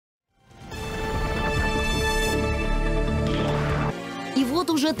вот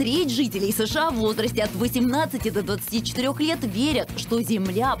уже треть жителей США в возрасте от 18 до 24 лет верят, что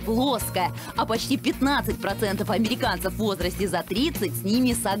Земля плоская, а почти 15% американцев в возрасте за 30 с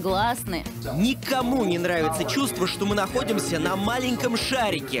ними согласны. Никому не нравится чувство, что мы находимся на маленьком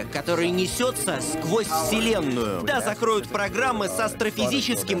шарике, который несется сквозь Вселенную. Да, закроют программы с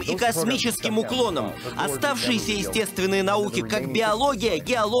астрофизическим и космическим уклоном. Оставшиеся естественные науки, как биология,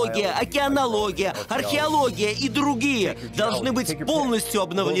 геология, океанология, археология и другие, должны быть полностью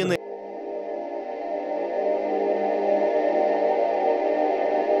обновлены.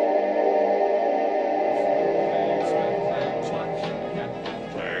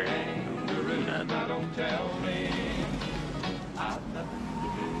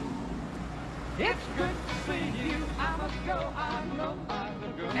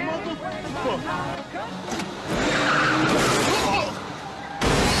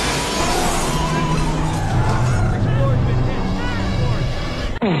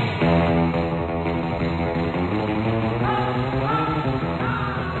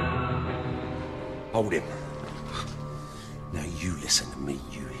 Hold him. Now you listen to me,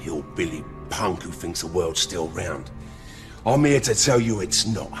 you hillbilly punk who thinks the world's still round. I'm here to tell you it's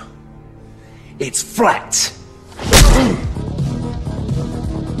not. It's flat!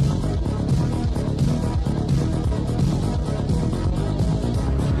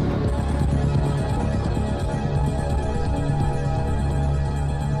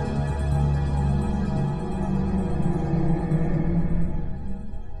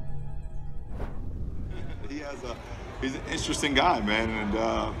 He's an interesting guy, man, and,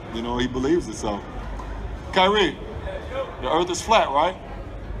 you know, he believes it, so. Kyrie, the Earth is flat, right?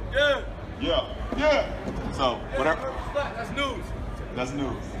 Yeah. Yeah. Yeah. So, whatever. The Earth is flat. That's news. That's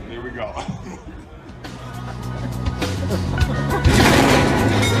news. Here we go.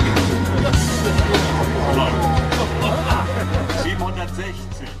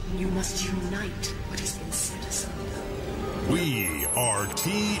 716. You must unite what has been set asunder. We are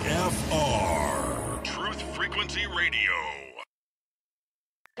TFR. Truth Frequency Radio.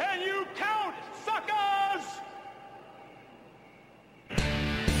 Can you count, suckers?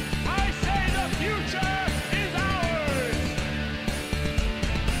 I say the future is ours.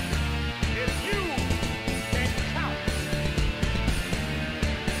 If you can count.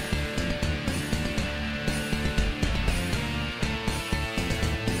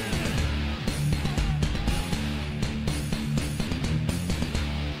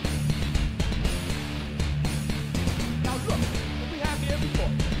 Now look, what we have here before.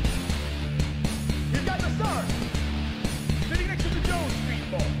 You've got the sun sitting next to the Jones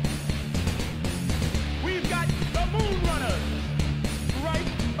Street Ball. We've got the Moon Runners right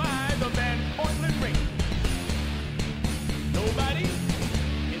by the Van Cortlandt Ring. Nobody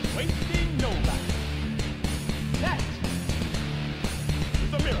is wasting nobody. That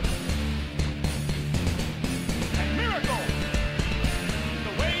is a miracle. And miracle is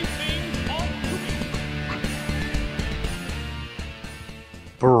the way things ought to be.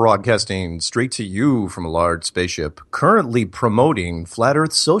 Broadcasting straight to you from a large spaceship, currently promoting Flat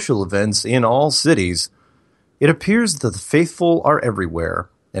Earth social events in all cities. It appears that the faithful are everywhere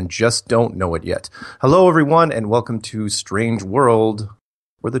and just don't know it yet. Hello, everyone, and welcome to Strange World,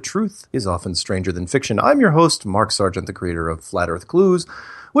 where the truth is often stranger than fiction. I'm your host, Mark Sargent, the creator of Flat Earth Clues,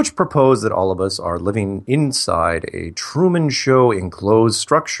 which propose that all of us are living inside a Truman Show enclosed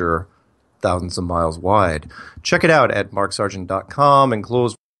structure thousands of miles wide. Check it out at marksargent.com,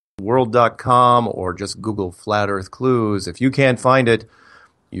 enclosedworld.com, or just Google Flat Earth Clues. If you can't find it,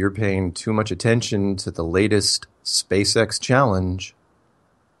 you're paying too much attention to the latest SpaceX challenge.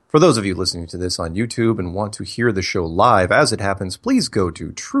 For those of you listening to this on YouTube and want to hear the show live as it happens, please go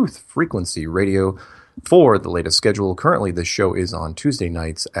to Truth Frequency Radio for the latest schedule. Currently, the show is on Tuesday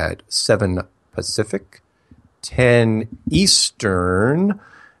nights at 7 Pacific, 10 Eastern.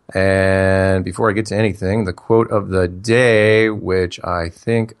 And before I get to anything, the quote of the day, which I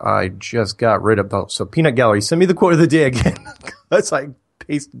think I just got rid of. So Peanut Gallery, send me the quote of the day again, because I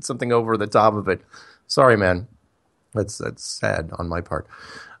pasted something over the top of it. Sorry, man. That's sad on my part.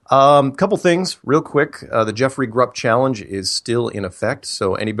 Couple things real quick. The Jeffrey Grupp challenge is still in effect.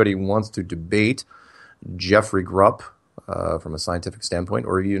 So anybody who wants to debate Jeffrey Grupp from a scientific standpoint,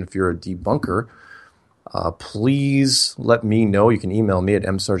 or even if you're a debunker, please let me know. You can email me at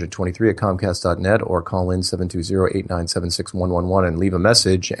msargent23@comcast.net or call in 720-897-6111 and leave a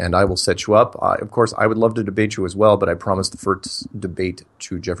message, and I will set you up. Of course, I would love to debate you as well, but I promised the first debate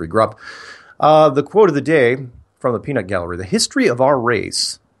to Jeffrey Grupp. The quote of the day from the Peanut Gallery: "The history of our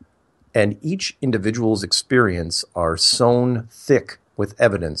race and each individual's experience are sewn thick with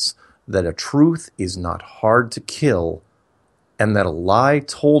evidence that a truth is not hard to kill and that a lie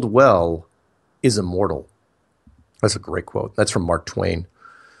told well is immortal. That's a great quote. That's from Mark Twain,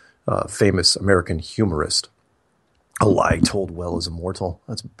 famous American humorist. A lie told well is immortal.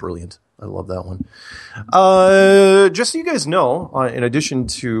 That's brilliant. I love that one. Just so you guys know, in addition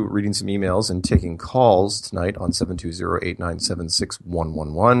to reading some emails and taking calls tonight on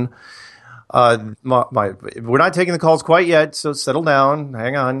 720-897-6111, we're not taking the calls quite yet, so settle down.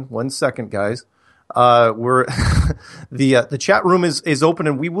 Hang on 1 second, guys. We're the chat room is open,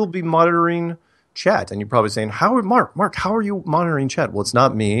 and we will be monitoring chat. And you're probably saying, Mark, how are you monitoring chat? Well, it's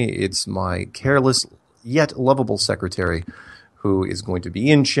not me. It's my careless yet lovable secretary who is going to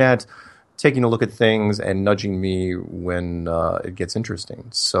be in chat, taking a look at things and nudging me when it gets interesting.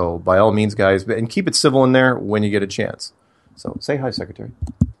 So by all means, guys, and keep it civil in there when you get a chance. So say hi, secretary.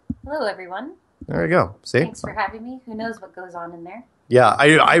 Hello, everyone. There you go. See? Thanks for having me. Who knows what goes on in there? Yeah,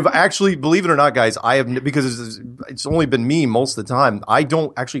 I've actually, believe it or not, guys, because it's only been me most of the time, I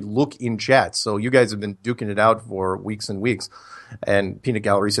don't actually look in chat. So you guys have been duking it out for weeks and weeks. And Peanut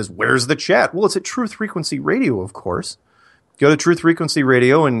Gallery says, where's the chat? Well, it's at Truth Frequency Radio, of course. Go to Truth Frequency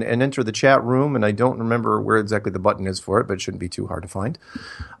Radio and enter the chat room. And I don't remember where exactly the button is for it, but it shouldn't be too hard to find.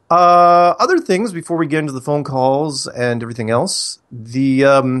 Other things before we get into the phone calls and everything else.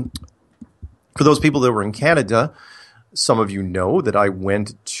 For those people that were in Canada, some of you know that I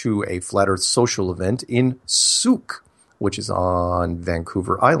went to a Flat Earth social event in Souk, which is on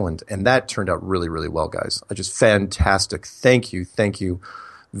Vancouver Island. And that turned out really, really well, guys. Just fantastic. Thank you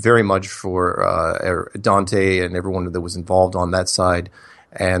very much for Dante and everyone that was involved on that side.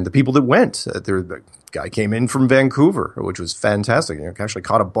 And the people that went. The guy came in from Vancouver, which was fantastic. Actually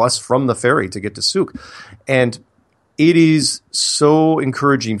caught a bus from the ferry to get to Souk. And it is so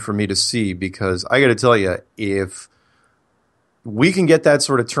encouraging for me to see, because I got to tell you, if we can get that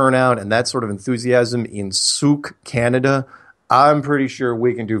sort of turnout and that sort of enthusiasm in Souk, Canada, I'm pretty sure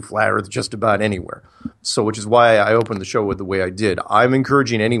we can do Flat Earth just about anywhere. So, which is why I opened the show with the way I did. I'm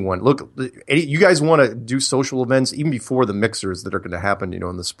encouraging anyone. Look, you guys want to do social events even before the mixers that are going to happen,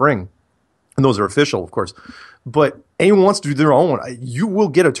 in the spring. And those are official, of course. But anyone wants to do their own, you will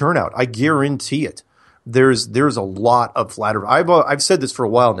get a turnout. I guarantee it. There's a lot of Flat Earth. I've said this for a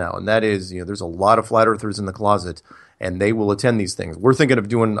while now, and that is, there's a lot of Flat Earthers in the closet, and they will attend these things. We're thinking of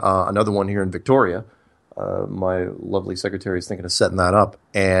doing another one here in Victoria. My lovely secretary is thinking of setting that up,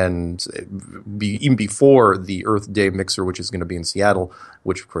 and even before the Earth Day mixer, which is going to be in Seattle,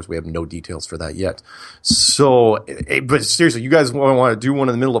 which of course we have no details for that yet. So, but seriously, you guys want to do one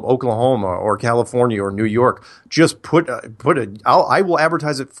in the middle of Oklahoma or California or New York? Just I will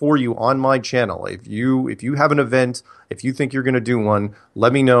advertise it for you on my channel. If you have an event, if you think you're going to do one,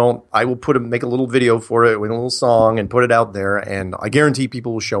 let me know. I will make a little video for it with a little song and put it out there, and I guarantee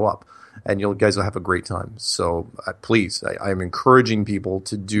people will show up. And you guys will have a great time. So please, I am encouraging people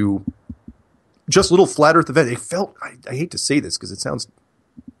to do just little Flat Earth events. It felt, I hate to say this because it sounds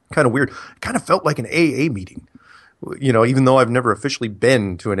kind of weird, it kind of felt like an AA meeting. Even though I've never officially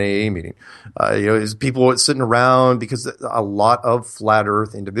been to an AA meeting, is people sitting around, because a lot of Flat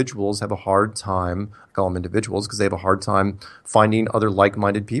Earth individuals have a hard time, I call them individuals because they have a hard time finding other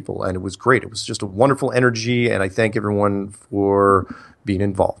like-minded people. And it was great. It was just a wonderful energy. And I thank everyone for being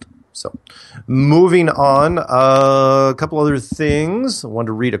involved. So moving on, a couple other things. I wanted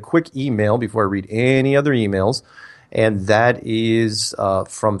to read a quick email before I read any other emails. And that is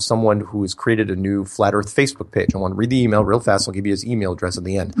from someone who has created a new Flat Earth Facebook page. I want to read the email real fast. I'll give you his email address at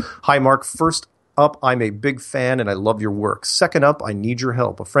the end. Hi, Mark. First up, I'm a big fan and I love your work. Second up, I need your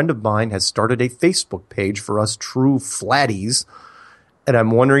help. A friend of mine has started a Facebook page for us true flatties, and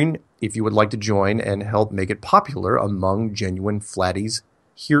I'm wondering if you would like to join and help make it popular among genuine flatties.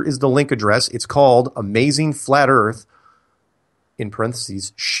 Here is the link address. It's called Amazing Flat Earth, in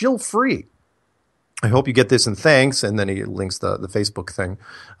parentheses, shill free. I hope you get this, and thanks. And then he links the Facebook thing.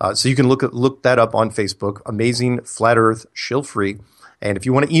 So you can look that up on Facebook, Amazing Flat Earth, shill free. And if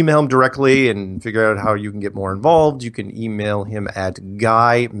you want to email him directly and figure out how you can get more involved, you can email him at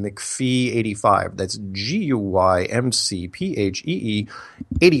GuyMcPhee85. That's GUYMCPHEE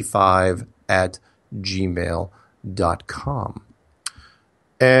 85 at gmail.com.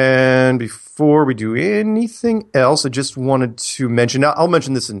 And before we do anything else, I just wanted to mention, now I'll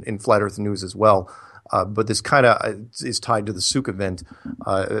mention this in Flat Earth News as well, but this kind of is tied to the Souk event.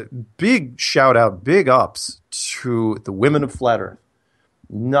 Big shout out, big ups to the women of Flat Earth.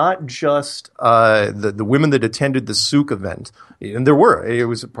 Not just the women that attended the Souk event. And it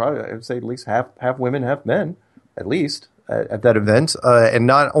was probably, I would say, at least half women, half men, at least, at that event. And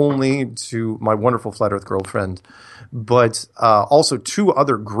not only to my wonderful Flat Earth girlfriend, but also two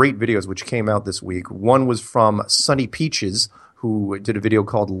other great videos which came out this week. One was from Sunny Peaches, who did a video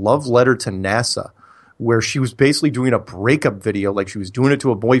called Love Letter to NASA, where she was basically doing a breakup video, like she was doing it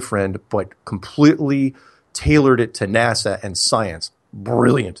to a boyfriend, but completely tailored it to NASA and science.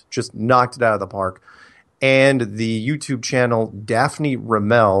 Brilliant. Just knocked it out of the park. And the YouTube channel Daphne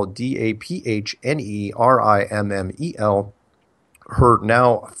Rimmel, DaphneRimmel, her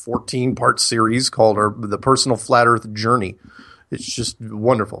now 14-part series called The Personal Flat Earth Journey. It's just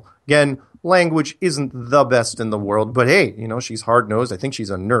wonderful. Again, language isn't the best in the world, but hey, she's hard-nosed. I think she's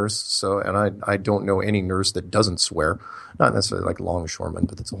a nurse, and I don't know any nurse that doesn't swear. Not necessarily like longshoremen,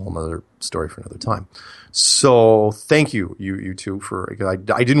 but that's a whole other story for another time. So thank you, you two, I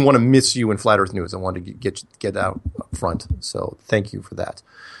didn't want to miss you in Flat Earth News. I wanted to get out up front. So thank you for that.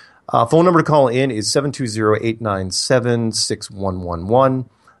 Phone number to call in is 720-897-6111.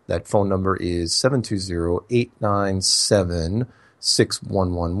 That phone number is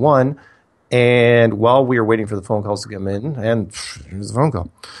 720-897-6111. And while we are waiting for the phone calls to come in, and here's the phone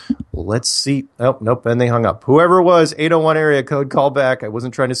call. Let's see. Oh, nope, and they hung up. Whoever it was, 801 area code, call back. I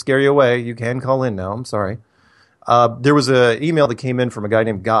wasn't trying to scare you away. You can call in now. I'm sorry. There was an email that came in from a guy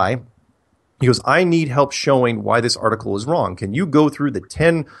named Guy. He goes, I need help showing why this article is wrong. Can you go through the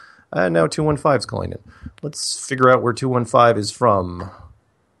 10... now 215's calling in. Let's figure out where 215 is from.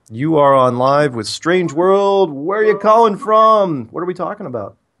 You are on live with Strange World. Where are you calling from? What are we talking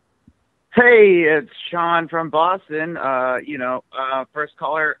about? Hey, it's Sean from Boston. First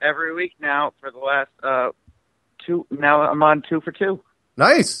caller every week now for the last two. Now I'm on 2 for 2.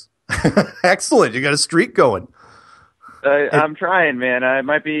 Nice. Excellent. You got a streak going. I'm trying, man. I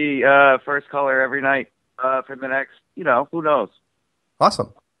might be first caller every night for the next, who knows.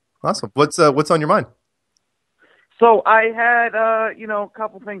 Awesome. What's on your mind? So I had, a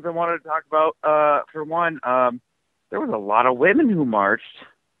couple things I wanted to talk about. For one, there was a lot of women who marched,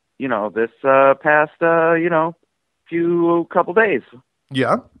 this past, couple days.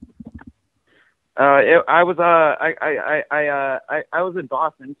 Yeah. I was in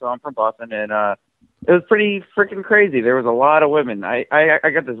Boston, so I'm from Boston, and it was pretty freaking crazy. There was a lot of women. I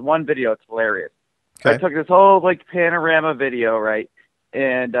got this one video. It's hilarious. Okay. I took this whole panorama video, right?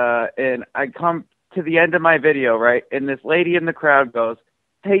 And I come to the end of my video, right? And this lady in the crowd goes,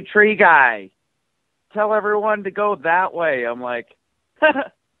 "Hey, tree guy, tell everyone to go that way." I'm like,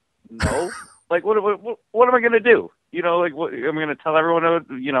 no. What am I going to do? What, am I going to tell everyone to,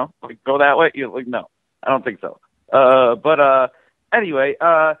 go that way? No, I don't think so. Anyway,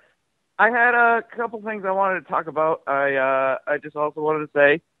 I had a couple things I wanted to talk about. I just also wanted to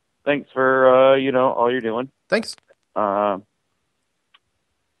say thanks for, all you're doing. Thanks.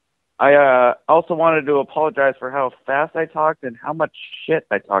 I also wanted to apologize for how fast I talked and how much shit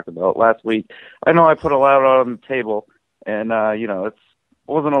I talked about last week. I know I put a lot on the table, and it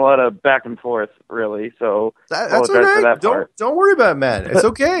wasn't a lot of back and forth really. So that's all right. For that don't worry about it, man. It's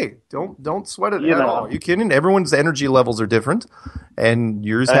okay. Don't sweat it at all. Are you kidding? Everyone's energy levels are different, and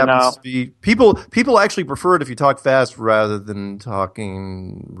yours happens to be. People actually prefer it if you talk fast rather than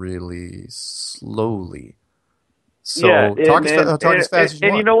talking really slowly. So talk as fast as you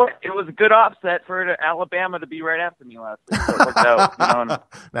want. And you know what? It was a good offset for Alabama to be right after me last week. So it worked out,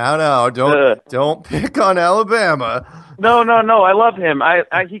 No, don't pick on Alabama. No. I love him.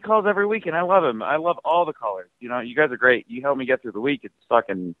 He calls every week, and I love him. I love all the callers. You guys are great. You help me get through the week. It's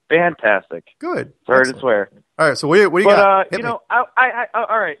fucking fantastic. Good. Sorry to swear. All right. So what do you got? All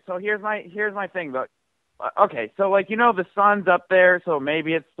right. So here's my thing. But okay. So the sun's up there, so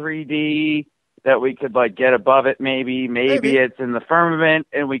maybe it's 3D. That we could get above it, maybe it's in the firmament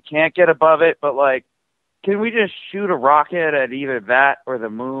and we can't get above it, but can we just shoot a rocket at either that or the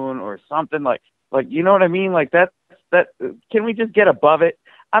moon or something you know what I mean? That can we just get above it?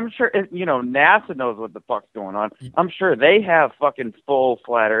 I'm sure NASA knows what the fuck's going on. I'm sure they have fucking full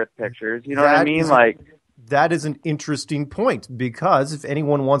flat Earth pictures. You know what I mean? That is an interesting point, because if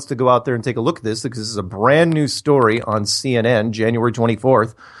anyone wants to go out there and take a look at this, because this is a brand new story on CNN, January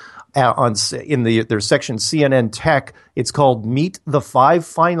 24th. In their section CNN Tech, it's called "Meet the 5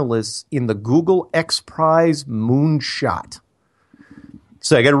 Finalists in the Google X Prize Moonshot."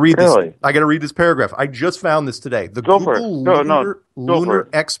 So I got to read this. I got to read this paragraph. I just found this today. The Google Lunar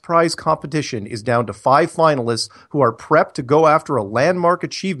X Prize competition is down to 5 finalists who are prepped to go after a landmark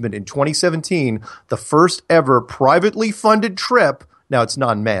achievement in 2017, the first ever privately funded trip. Now it's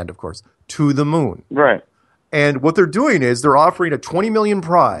non-manned, of course, to the moon. Right. And what they're doing is they're offering a $20 million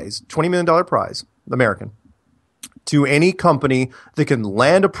prize, American, to any company that can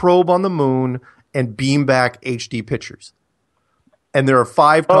land a probe on the moon and beam back HD pictures. And there are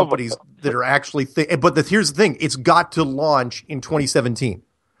 5 companies that are actually here's the thing. It's got to launch in 2017.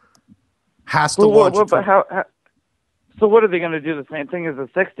 Has to launch. So what are they going to do? The same thing as the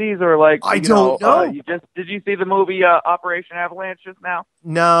 '60s, or like I don't know. Did you see the movie Operation Avalanche just now?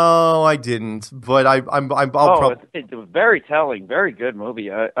 No, I didn't. But I'll probably. It's very telling, very good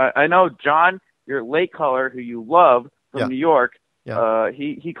movie. I know John, your late caller, who you love from New York. Yeah.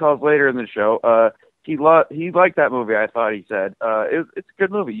 He calls later in the show. He liked that movie. I thought he said it's a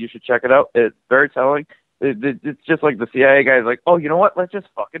good movie. You should check it out. It's very telling. It's just like the CIA guys, like, oh, you know what? Let's just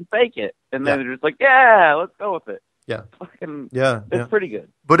fucking fake it, and then they're just like, yeah, let's go with it. Yeah. It's pretty good.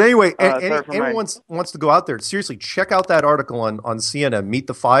 But anyway, anyone wants to go out there, seriously, check out that article on CNN. Meet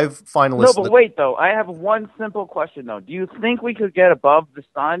the 5 finalists. No, but wait, though. I have one simple question, though. Do you think we could get above the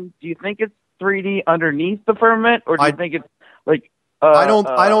sun? Do you think it's 3D underneath the firmament, or do you think it's like? I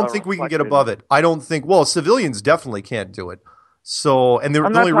don't think we can get above it. I don't think. Well, civilians definitely can't do it. So, and the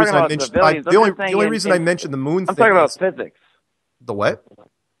only reason I mentioned the only reason I mentioned the moon. I'm talking about physics. The what?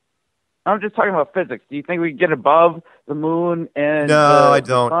 I'm just talking about physics. Do you think we can get above the moon and No, I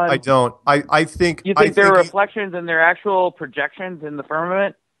don't. I don't. I think you think there are reflections and they're actual projections in the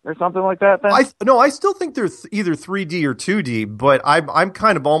firmament or something like that then? I still think they're either 3D or 2D, but I'm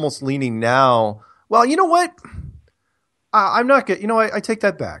kind of almost leaning now. Well, you know what? I'm not good. You know, I take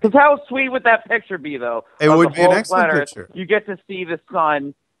that back. Because how sweet would that picture be, though? It would be an excellent picture. You get to see the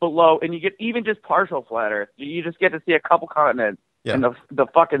sun below, and you get even just partial flat Earth. You just get to see a couple continents. Yeah. And the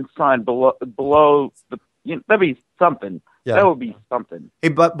fucking sun below the that'd be something. Yeah. That would be something. Hey,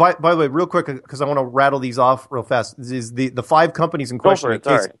 but by the way, real quick, because I want to rattle these off real fast. This is the 5 companies in question.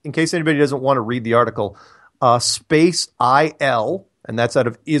 In case anybody doesn't want to read the article, Space IL, and that's out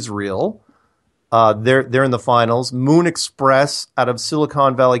of Israel. They're in the finals. Moon Express out of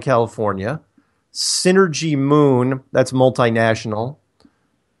Silicon Valley, California. Synergy Moon, that's multinational.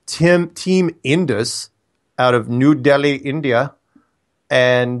 Team Indus out of New Delhi, India.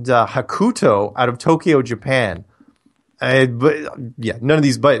 And Hakuto out of Tokyo, Japan. But yeah, none of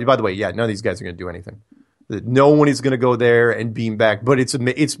these. By the way, none of these guys are going to do anything. No one is going to go there and beam back. But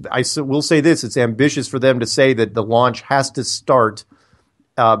I will say this: it's ambitious for them to say that the launch has to start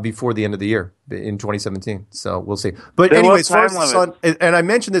before the end of the year in 2017. So we'll see. But anyway, as far as the sun, and I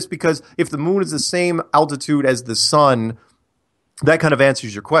mention this because if the moon is the same altitude as the sun, that kind of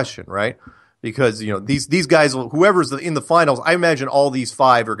answers your question, right? Because these guys, whoever's in the finals, I imagine all these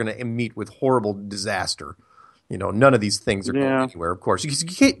 5 are going to meet with horrible disaster. None of these things are going anywhere. Of course,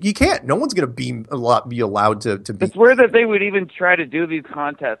 you can't. No one's going to be allowed to be. It's weird that they would even try to do these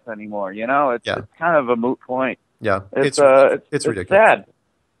contests anymore. It's kind of a moot point. Yeah, it's ridiculous. Sad.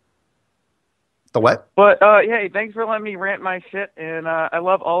 The what? But hey, thanks for letting me rant my shit, and I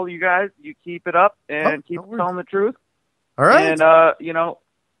love all you guys. You keep it up and keep telling the truth. All right. And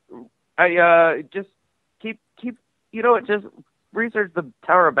I just keep just research the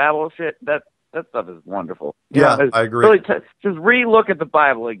Tower of Babel shit. That stuff is wonderful. I agree. Really, just re-look at the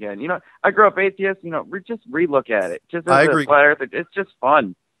Bible again. I grew up atheist. Just re-look at it. Just I agree. Flat Earth, it's just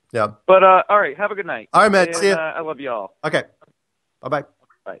fun. Yeah. But all right, have a good night. All right, man. See ya. I love you all. Okay. Bye-bye.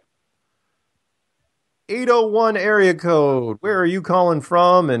 Bye. 801 area code. Where are you calling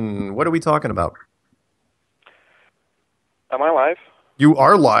from, and what are we talking about? Am I live? You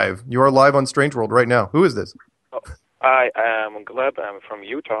are live. You are live on Strange World right now. Who is this? Oh, I am Gleb. I'm from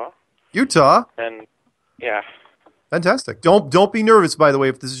Utah. Utah? And yeah. Fantastic. Don't be nervous, by the way,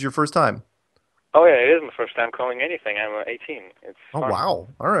 if this is your first time. Oh yeah, it is my first time calling anything. I'm 18. It's fun. Wow.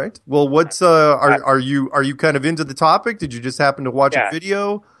 All right. Well, what's are you kind of into the topic? Did you just happen to watch a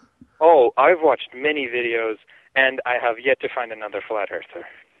video? Oh, I've watched many videos, and I have yet to find another flat earther.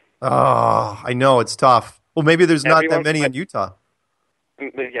 Oh, I know it's tough. Well, maybe there's not that many in Utah.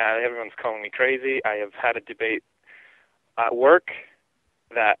 Yeah, everyone's calling me crazy. I have had a debate at work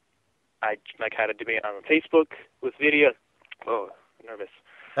that I had a debate on Facebook with videos. Oh, nervous.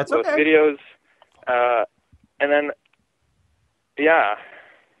 That's with okay. Videos, and then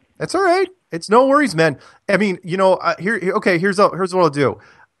that's all right. It's no worries, man. I mean, here's what I'll do.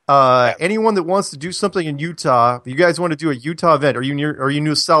 Anyone that wants to do something in Utah, if you guys want to do a Utah event, are you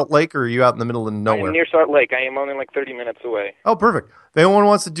near Salt Lake, or are you out in the middle of nowhere? I'm near Salt Lake. I am only like 30 minutes away. Oh, perfect. If anyone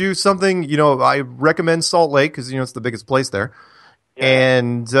wants to do something, I recommend Salt Lake because it's the biggest place there. Yeah.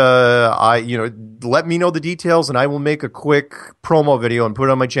 And let me know the details, and I will make a quick promo video and put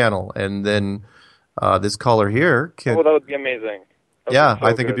it on my channel. And then this caller here can. Oh, that would be amazing.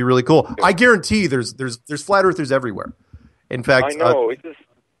 I think it'd be really cool. I guarantee there's flat earthers everywhere. In fact, I know. It's just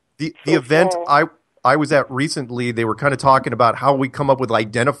the event I was at recently, they were kind of talking about how we come up with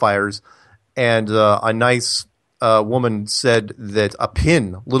identifiers, and a nice woman said that a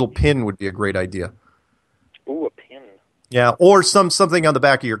little pin would be a great idea. Ooh, a pin. Yeah, or something on the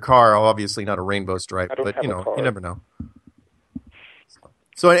back of your car. Obviously not a rainbow stripe, but you never know.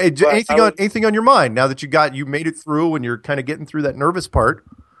 So anything on your mind now that you made it through and you're kind of getting through that nervous part?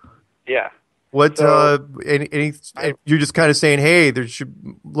 Yeah. What you're just kind of saying, hey,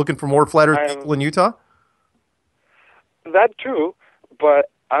 looking for more flat Earth people in Utah? That too, but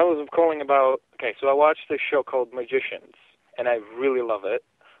I was calling about. Okay, so I watched this show called Magicians, and I really love it.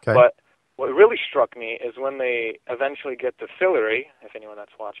 Okay. But what really struck me is when they eventually get to Fillory. If anyone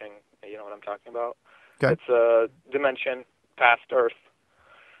that's watching, you know what I'm talking about. Okay. It's a dimension past Earth.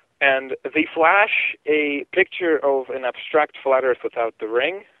 And they flash a picture of an abstract flat Earth without the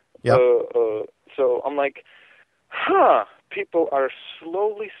ring. Yep. So I'm like, people are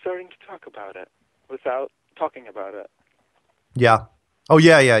slowly starting to talk about it without talking about it. Yeah. Oh,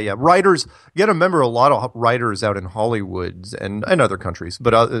 yeah. Writers, you got to remember a lot of writers out in Hollywood and other countries,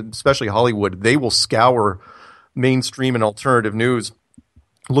 but especially Hollywood, they will scour mainstream and alternative news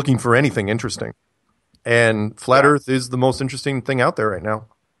looking for anything interesting. And Flat Earth is the most interesting thing out there right now.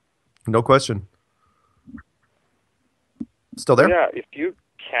 No question. Still there? Yeah, if you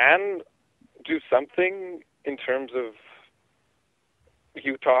can do something in terms of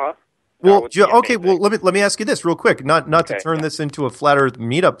Utah. Well, okay. Well, let me ask you this real quick. Not to turn this into a Flat Earth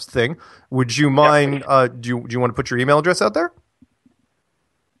meetups thing. Would you mind? Do you want to put your email address out there?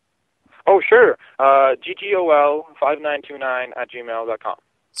 Oh, sure. ggol5929@gmail.com.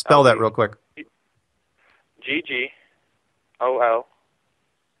 Spell that real quick.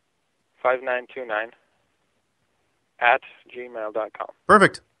 ggol5929@gmail.com.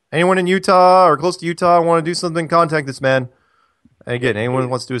 Perfect. Anyone in Utah or close to Utah want to do something, contact this man. And again, anyone who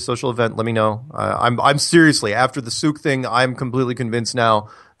wants to do a social event, let me know. I'm seriously, after the Souk thing, I'm completely convinced now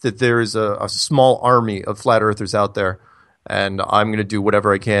that there is a small army of flat earthers out there, and I'm going to do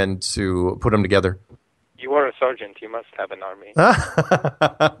whatever I can to put them together. You are a sergeant. You must have an army.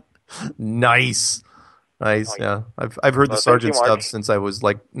 Nice. Yeah. I've heard the sergeant stuff since I was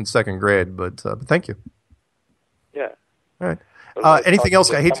like in second grade, but thank you. Yeah. All right. Anything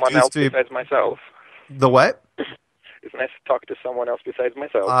else? I hate to do this to you. Besides myself. The what? It's nice to talk to someone else besides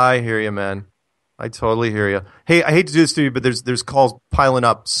myself. I hear you, man. I totally hear you. Hey, I hate to do this to you, but there's calls piling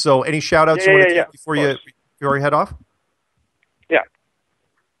up. So any shout-outs you want to give before you head off? Yeah.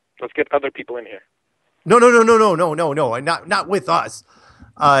 Let's get other people in here. No. Not with us.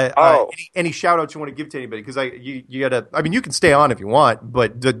 Any shout-outs you want to give to anybody? Because you gotta. I mean, you can stay on if you want,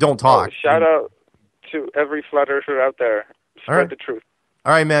 but don't talk. Shout out to every flat earther out there. Spread the truth.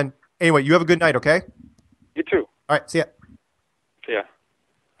 All right, man. Anyway, you have a good night. Okay. You too. All right. See ya. See ya. All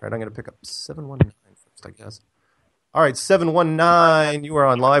right. I'm gonna pick up 719 first, I guess. All right, 719. You are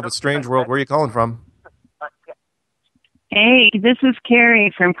on live with Strange World. Where are you calling from? Hey, this is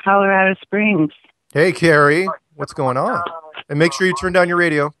Carrie from Colorado Springs. Hey, Carrie. What's going on? And make sure you turn down your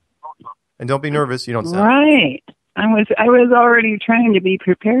radio. And don't be nervous. You don't sound right. I was already trying to be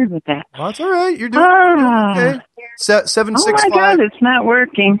prepared with that. Well, that's all right. You're doing okay. 765. Oh my God, it's not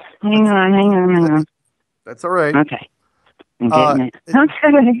working. Hang on. That's all right. Okay. Okay.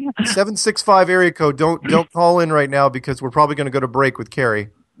 765 area code. Don't call in right now because we're probably going to go to break with Carrie.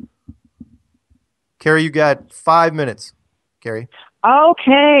 Carrie, you got 5 minutes. Carrie.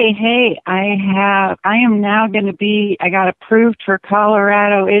 Okay. Hey, I am now going to I got approved for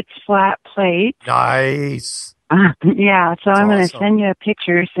Colorado. It's flat plate. Nice. Yeah. So I'm going to send you a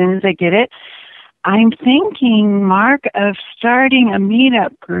picture as soon as I get it. I'm thinking, Mark, of starting a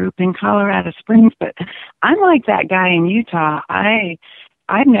meetup group in Colorado Springs, but I'm like that guy in Utah. I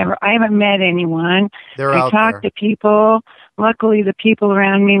haven't met anyone. I talk to people. Luckily, the people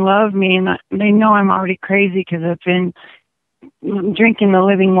around me love me, and they know I'm already crazy because I've been drinking the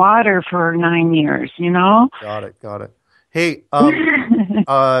living water for 9 years, you know? Got it. Hey, you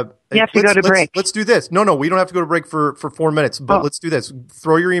have to go to break. Let's do this. No, we don't have to go to break for 4 minutes, but let's do this.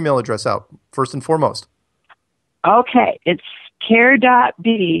 Throw your email address out, first and foremost. Okay. It's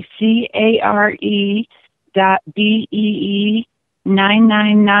care.b,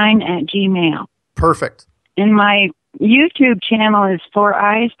 care.bee999 Perfect. And my YouTube channel is 4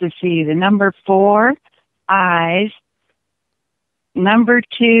 Eyes to See, the number 4 Eyes, number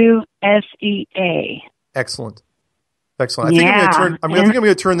 2 SEA. Excellent. I think I'm going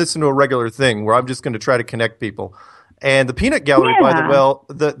to turn this into a regular thing where I'm just going to try to connect people. And the Peanut Gallery, by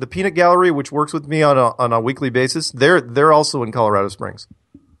the Peanut Gallery, which works with me on a weekly basis, they're also in Colorado Springs.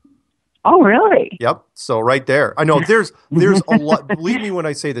 Oh, really? Yep. So right there, I know there's a lot. Believe me when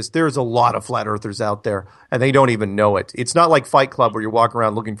I say this, there's a lot of flat earthers out there, and they don't even know it. It's not like Fight Club where you're walking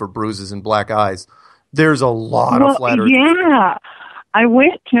around looking for bruises and black eyes. There's a lot of flat earthers. Yeah. I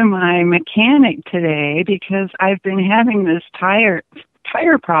went to my mechanic today because I've been having this tire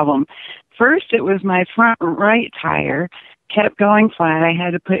problem. First, it was my front right tire, kept going flat. I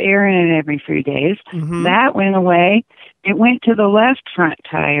had to put air in it every few days. Mm-hmm. That went away. It went to the left front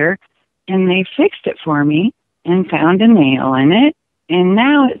tire, and they fixed it for me and found a nail in it. And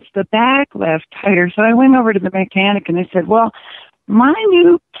now it's the back left tire. So I went over to the mechanic, and I said, well, my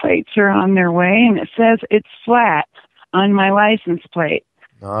new plates are on their way, and it says it's flat on my license plate.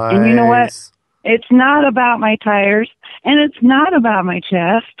 Nice. And you know what? It's not about my tires, and it's not about my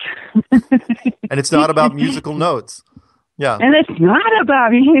chest. And it's not about musical notes. Yeah. And it's not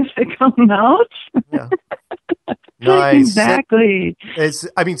about musical notes. Yeah. Nice. Exactly.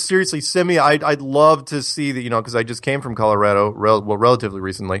 Seriously, send me. I'd love to see that, because I just came from Colorado, relatively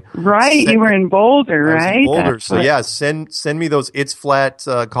recently. Right. You were in Boulder, right? In Boulder. So yeah, send me those It's Flat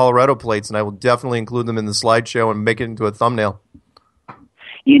Colorado plates, and I will definitely include them in the slideshow and make it into a thumbnail.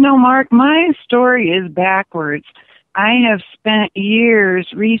 Mark, my story is backwards. I have spent years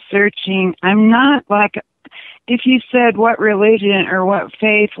researching. I'm not like, if you said what religion or what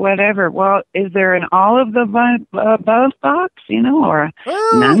faith, whatever, well, is there an all of the above box, or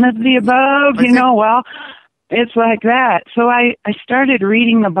none of the above, well, it's like that. So I started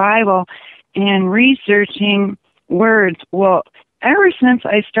reading the Bible and researching words. Well, ever since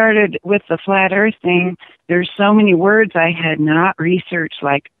I started with the flat earth thing, there's so many words I had not researched,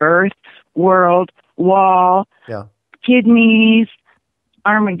 like earth, world, wall, kidneys,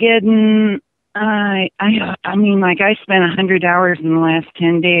 Armageddon. I spent 100 hours in the last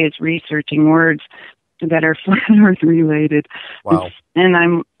 10 days researching words that are flat earth related. Wow.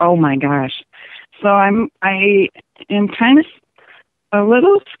 And oh my gosh. So I am kind of a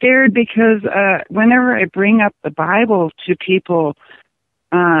little scared because whenever I bring up the Bible to people,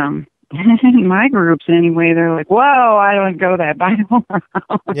 in my groups anyway, they're like, whoa, I don't go that Bible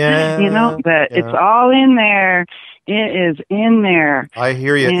route. Yeah. But it's all in there. It is in there. I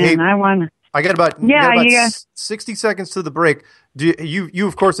hear you. And hey, I got about 60 seconds to the break. You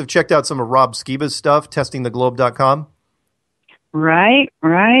of course have checked out some of Rob Skiba's stuff, testingtheglobe.com. Right.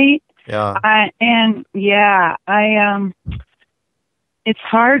 Yeah. It's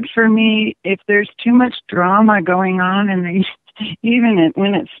hard for me if there's too much drama going on, and even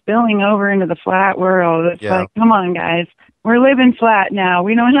when it's spilling over into the flat world, it's like, come on, guys. We're living flat now.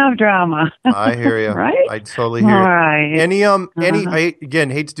 We don't have drama. I hear you. Right? I totally hear you. All right. I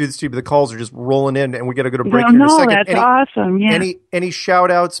hate to do this to you, but the calls are just rolling in, and we got to go to break here in a second. That's awesome. Yeah. Any shout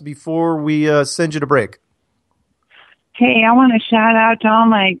outs before we send you to break? Hey, I want to shout out to all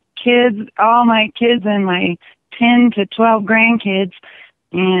my kids and my 10 to 12 grandkids.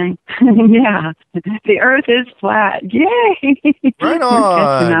 And yeah, the earth is flat. Yay! Right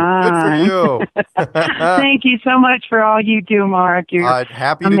on. Good for you. Thank you so much for all you do, Mark. You're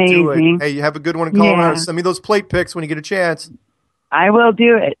happy amazing. To do it. Hey, you have a good one in Colorado. Yeah. Send me those plate pics when you get a chance. I will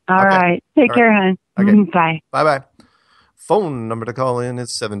do it. All right. Take care, hon. Okay. Bye. Bye-bye. Phone number to call in is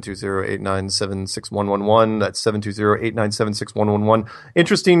 720-897-6111. That's 720-897-6111.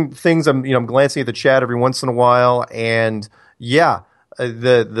 Interesting things. I'm glancing at the chat every once in a while, and yeah.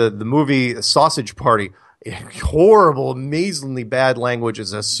 The movie Sausage Party, horrible, amazingly bad language.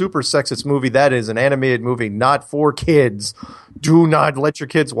 Is a super sexist movie. That is an animated movie, not for kids. Do not let your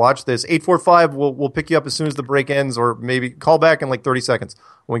kids watch this. 845, we'll pick you up as soon as the break ends, or maybe call back in like 30 seconds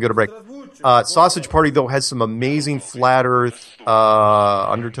when we go to break. Sausage Party, though, has some amazing flat earth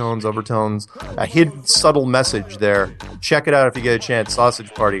undertones, overtones, a hidden subtle message there. Check it out if you get a chance.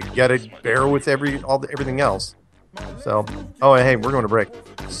 Sausage Party. You got to bear with everything else. So, and hey, we're going to break.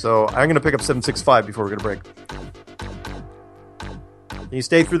 So I'm going to pick up 765 before we go to break. Can you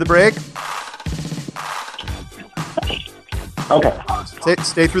stay through the break? Okay.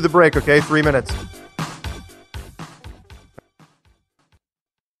 Stay through the break, okay? 3 minutes.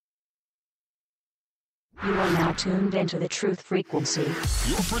 You are now tuned into the truth frequency.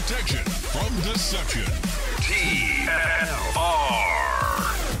 Your protection from deception. TFR.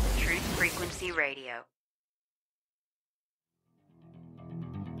 Truth Frequency Radio.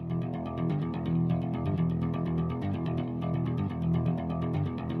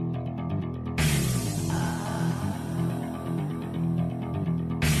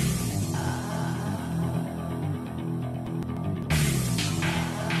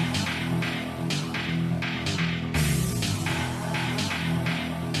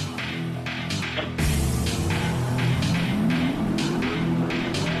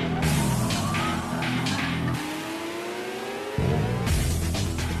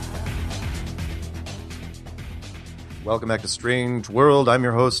 Welcome back to Strange World. I'm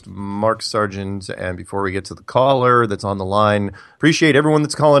your host, Mark Sargent. And before we get to the caller that's on the line, appreciate everyone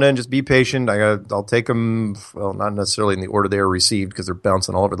that's calling in. Just be patient. I'll take them, well, not necessarily in the order they are received because they're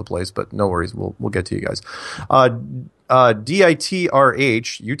bouncing all over the place, but no worries. We'll get to you guys.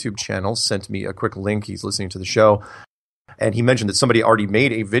 DITRH YouTube channel sent me a quick link. He's listening to the show. And he mentioned that somebody already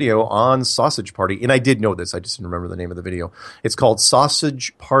made a video on Sausage Party. And I did know this. I just didn't remember the name of the video. It's called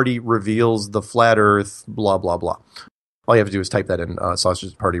Sausage Party Reveals the Flat Earth, blah, blah, blah. All you have to do is type that in,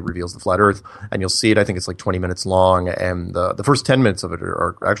 Sausage Party Reveals the Flat Earth, and you'll see it. I think it's like 20 minutes long, and the first 10 minutes of it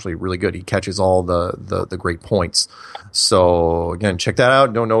are actually really good. He catches all the great points. So, again, check that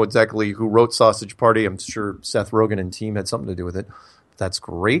out. Don't know exactly who wrote Sausage Party. I'm sure Seth Rogen and team had something to do with it. That's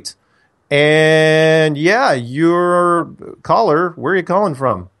great. And, yeah, your caller, where are you calling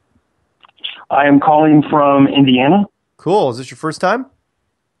from? I am calling from Indiana. Cool. Is this your first time?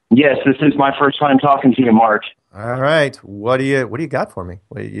 Yes, this is my first time talking to you, Mark. All right. What do you got for me?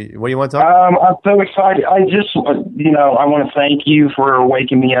 What do you want to talk about? I'm so excited. I just, I want to thank you for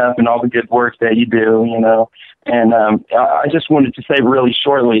waking me up and all the good work that you do, And I just wanted to say really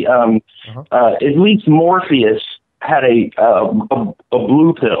shortly, at least Morpheus had a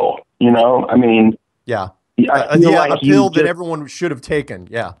blue pill, I mean. Yeah. I feel like a pill that everyone should have taken.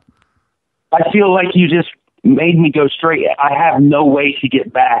 Yeah. I feel like you just made me go straight. I have no way to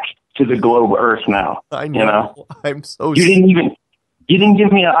get back to the globe Earth now. I know. I'm so you didn't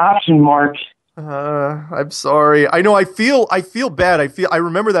give me an option, Mark. I'm sorry. I know. I feel bad. I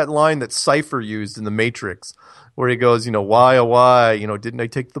remember that line that Cypher used in The Matrix, where he goes, why, oh why, didn't I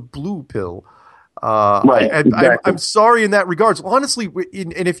take the blue pill? Right. Exactly. I'm sorry in that regards. Honestly,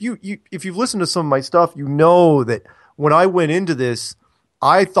 and if you've listened to some of my stuff, you know that when I went into this,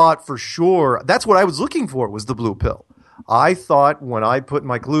 I thought for sure that's what I was looking for was the blue pill. I thought when I put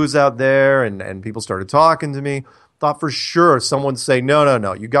my clues out there and people started talking to me, thought for sure someone would say,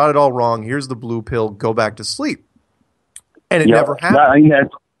 no, you got it all wrong. Here's the blue pill. Go back to sleep. And it never happened. I mean,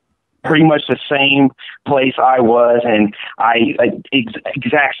 that's pretty much the same place I was, and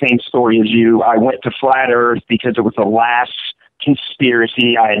exact same story as you. I went to Flat Earth because it was the last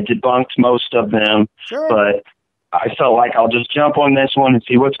conspiracy. I had debunked most of them, but I felt like I'll just jump on this one and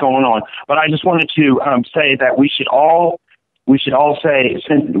see what's going on. But I just wanted to say that we should all say,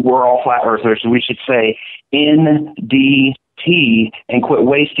 since we're all flat earthers, we should say NDT and quit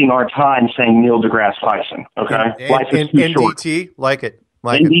wasting our time saying Neil deGrasse Tyson. Okay, life is too short. NDT, like it.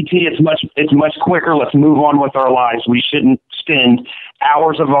 NDT, it's much quicker. Let's move on with our lives. We shouldn't spend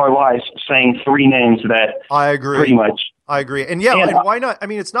hours of our lives saying three names that I agree. Pretty much. I agree. And and why not? I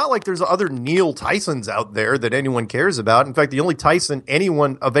mean, it's not like there's other Neil Tysons out there that anyone cares about. In fact, the only Tyson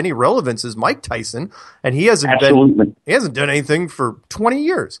anyone of any relevance is Mike Tyson, and he hasn't done anything for 20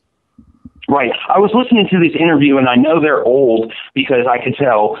 years. Right. I was listening to this interview, and I know they're old because I could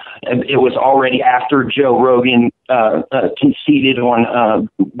tell it was already after Joe Rogan conceded on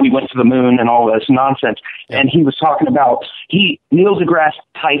we went to the moon and all this nonsense. Yeah. And he was talking about Neil deGrasse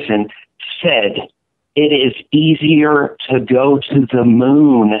Tyson said it is easier to go to the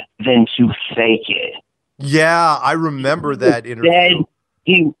moon than to fake it. Yeah, I remember that interview.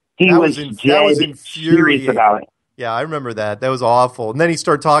 He was dead serious about it. Yeah, I remember that. That was awful. And then he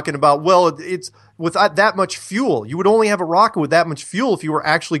started talking about, well, it's with that much fuel. You would only have a rocket with that much fuel if you were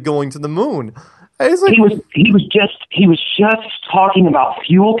actually going to the moon. Like, he was just talking about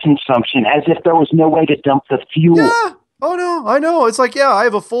fuel consumption as if there was no way to dump the fuel. Yeah. Oh, no, I know. It's like, I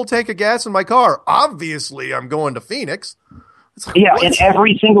have a full tank of gas in my car. Obviously, I'm going to Phoenix. Like, and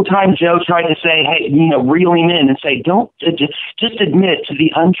every single time Joe tried to say, hey, reel him in and say, don't just admit to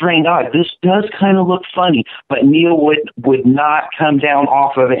the untrained eye, this does kind of look funny. But Neil would not come down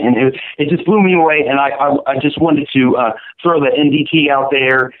off of it. And it just blew me away. And I just wanted to throw the NDT out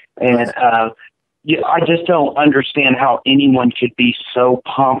there. And I just don't understand how anyone could be so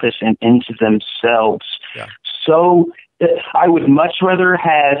pompous and into themselves. Yeah. So I would much rather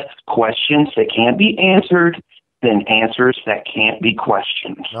have questions that can't be answered than answers that can't be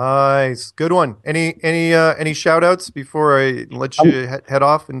questioned. Nice. Good one. Any shout outs before I let you head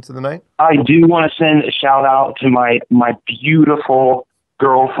off into the night? I do want to send a shout out to my beautiful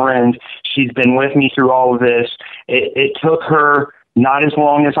girlfriend. She's been with me through all of this. It took her not as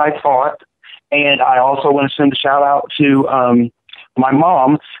long as I thought. And I also want to send a shout out to my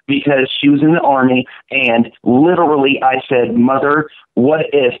mom, because she was in the Army, and literally I said, Mother, what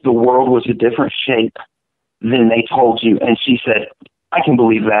if the world was a different shape than they told you? And she said, I can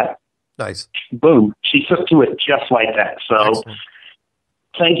believe that. Nice. Boom. She took to it just like that. So excellent.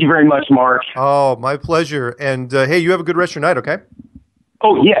 Thank you very much, Mark. Oh, my pleasure. And hey, you have a good rest of your night, okay?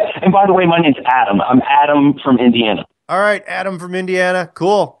 Oh, yeah. And by the way, my name's Adam. I'm Adam from Indiana. All right, Adam from Indiana.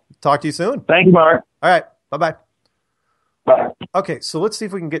 Cool. Talk to you soon. Thank you, Mark. All right. Bye-bye. Bye. Okay, so let's see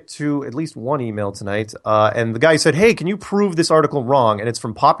if we can get to at least one email tonight. And the guy said, hey, can you prove this article wrong? And it's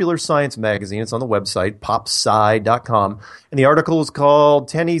from Popular Science Magazine. It's on the website, popsci.com. And the article is called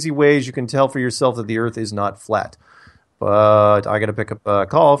 10 Easy Ways You Can Tell for Yourself That the Earth Is Not Flat. But I got to pick up a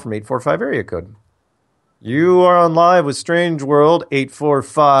call from 845 area code. You are on live with Strange World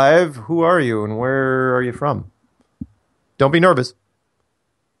 845. Who are you and where are you from? Don't be nervous.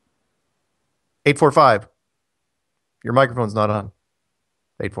 845. Your microphone's not on.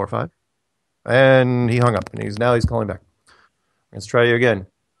 845. And he hung up, and he's calling back. Let's try you again.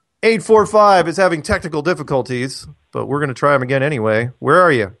 845 is having technical difficulties, but we're going to try him again anyway. Where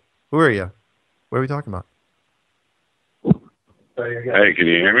are you? Who are you? What are we talking about? Hey, can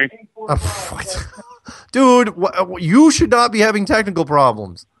you hear me? What? Dude, you should not be having technical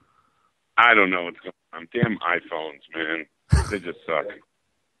problems. I don't know what's going on. Damn iPhones, man. They just suck.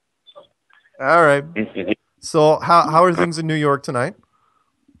 All right. So how are things in New York tonight?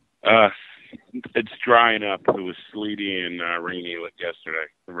 It's drying up. It was sleety and rainy yesterday.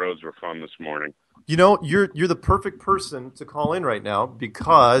 The roads were fun this morning. You know, you're the perfect person to call in right now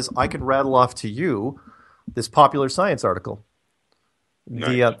because I can rattle off to you this Popular Science article.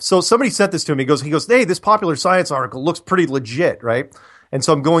 Nice. So somebody sent this to me. He goes, hey, this Popular Science article looks pretty legit, right? And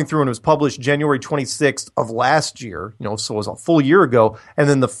so I'm going through, and it was published January 26th of last year, so it was a full year ago. And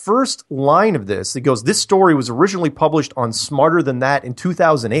then the first line of this, it goes, this story was originally published on Smarter Than That in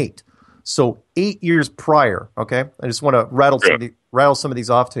 2008. So 8 years prior, okay? I just want to rattle some of these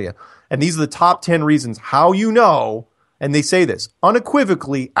off to you. And these are the top 10 reasons how you know, and they say this,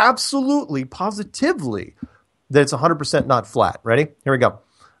 unequivocally, absolutely, positively, that it's 100% not flat. Ready? Here we go.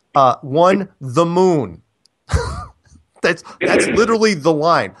 1, the moon. That's literally the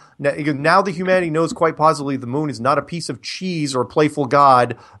line. Now the humanity knows quite positively the moon is not a piece of cheese or a playful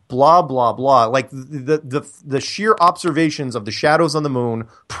god, blah, blah, blah. Like the sheer observations of the shadows on the moon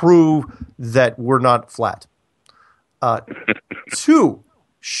prove that we're not flat. 2,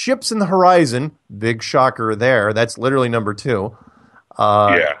 ships in the horizon. Big shocker there. That's literally number 2.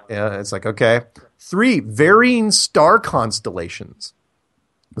 Yeah, it's like, okay. 3, varying star constellations.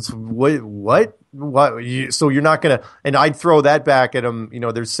 What? So you're not going to, and I'd throw that back at them.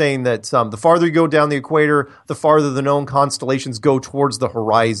 They're saying that the farther you go down the equator, the farther the known constellations go towards the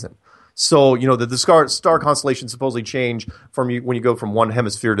horizon. So, the star constellations supposedly change when you go from one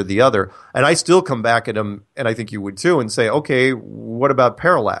hemisphere to the other. And I still come back at them, and I think you would too, and say, okay, what about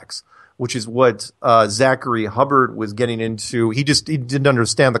parallax? Which is what Zachary Hubbard was getting into. He didn't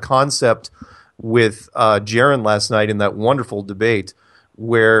understand the concept with Jaron last night in that wonderful debate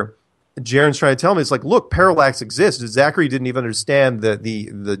where Jaron's trying to tell me, it's like, look, parallax exists. Zachary didn't even understand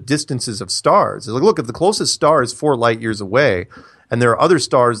the distances of stars. It's like, look, if the closest star is 4 light years away, and there are other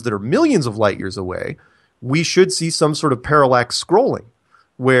stars that are millions of light years away, we should see some sort of parallax scrolling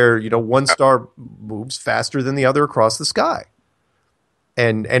where, one star moves faster than the other across the sky.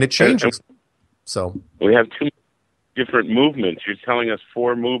 And it changes. So we have 2 different movements. You're telling us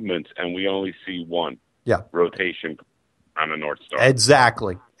 4 movements, and we only see 1. Yeah. Rotation on the North Star.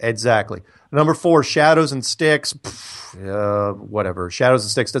 Exactly. Number 4, shadows and sticks. Whatever. Shadows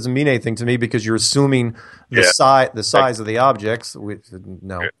and sticks doesn't mean anything to me because you're assuming the size of the objects.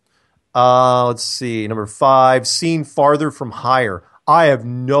 No. Let's see. Number 5, seen farther from higher. I have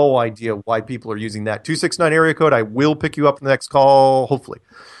no idea why people are using that. 269 area code. I will pick you up in the next call, hopefully.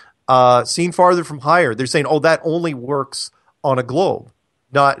 Seen farther from higher. They're saying, that only works on a globe.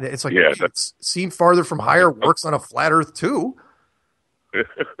 It's like, seen farther from higher works on a flat Earth too.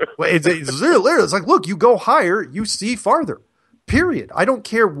 It's like, look, you go higher, you see farther. Period. I don't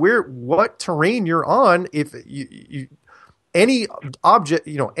care what terrain you're on. If you any object,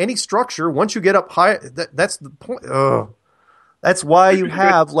 any structure, once you get up high, that's the point. That's why you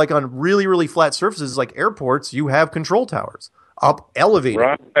have, like, on really, really flat surfaces like airports, you have control towers up elevated.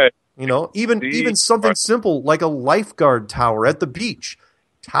 Right. Even something simple like a lifeguard tower at the beach.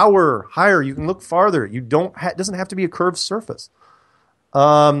 Tower higher, you can look farther. You doesn't have to be a curved surface.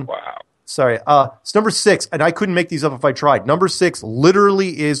 Wow. Sorry. It's number 6, and I couldn't make these up if I tried. Number 6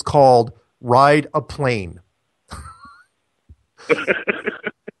 literally is called ride a plane.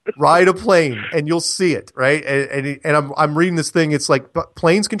 Ride a plane, and you'll see it, right? And I'm reading this thing. It's like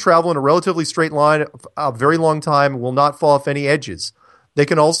planes can travel in a relatively straight line a very long time and will not fall off any edges. They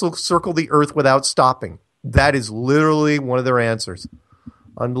can also circle the Earth without stopping. That is literally one of their answers.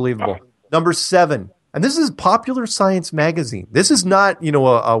 Unbelievable. Number 7, and this is Popular Science Magazine. This is not,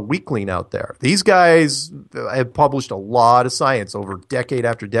 a weakling out there. These guys have published a lot of science over decade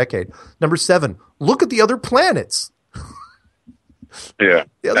after decade. Number 7, look at the other planets. Yeah.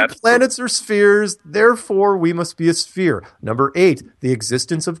 The other planets are spheres, therefore we must be a sphere. Number 8, the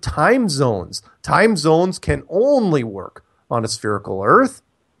existence of time zones. Time zones can only work on a spherical Earth.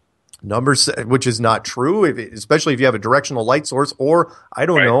 Which is not true, especially if you have a directional light source, or, I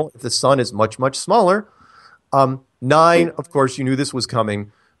don't know, if the sun is much, much smaller. 9, of course, you knew this was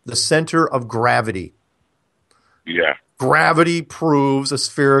coming, the center of gravity. Yeah. Gravity proves a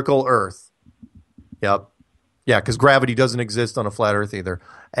spherical Earth. Yep. Yeah, because gravity doesn't exist on a flat Earth either.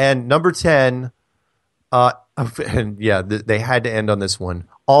 And number 10, and yeah, they had to end on this one.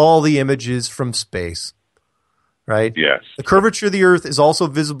 All the images from space. Right? Yes. The curvature of the Earth is also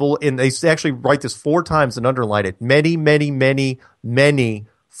visible they actually write this 4 times and underline it. Many, many, many, many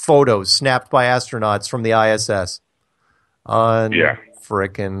photos snapped by astronauts from the ISS.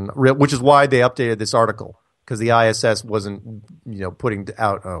 Which is why they updated this article, because the ISS wasn't, putting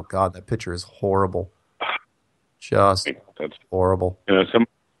out. Oh God, that picture is horrible. That's horrible. Some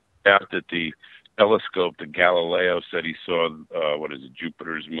out that the telescope that Galileo said he saw,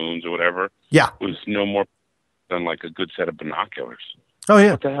 Jupiter's moons or whatever. Yeah, was no more than like a good set of binoculars. Oh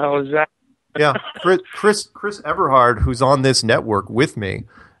yeah, what the hell is that? Yeah, Chris Everhard, who's on this network with me.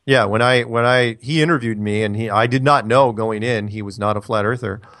 Yeah, when he interviewed me, and I did not know going in he was not a flat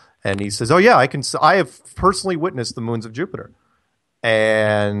earther, and he says, "Oh yeah, I have personally witnessed the moons of Jupiter,"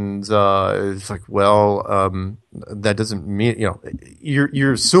 and it's like, well, that doesn't mean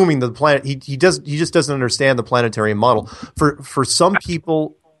you're assuming the planet. He just doesn't understand the planetary model. For some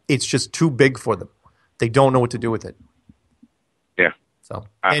people, it's just too big for them. They don't know what to do with it. Yeah. So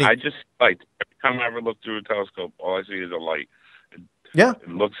I just every time I ever look through a telescope, all I see is a light. It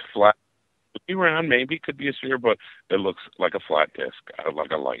looks flat. Could be round, maybe could be a sphere, but it looks like a flat disc,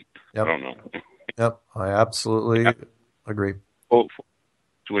 like a light. Yep. I don't know. Yep, I absolutely agree. Well,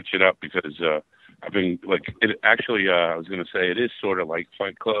 switch it up because I've been it. Actually, I was going to say it is sort of like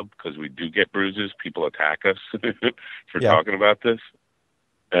Fight Club because we do get bruises. People attack us for talking about this,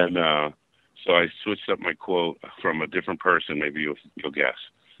 and so I switched up my quote from a different person. Maybe you'll guess.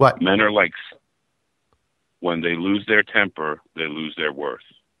 What? Men are like, when they lose their temper, they lose their worth.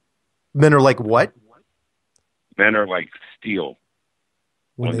 Men are like what? Men are like steel.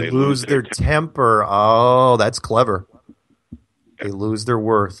 When they lose their temper. Oh, that's clever. They lose their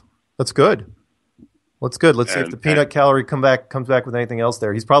worth. That's good. Let's see if the peanut calorie comes back with anything else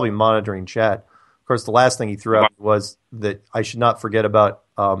there. He's probably monitoring chat. Of course, the last thing he threw out was that I should not forget about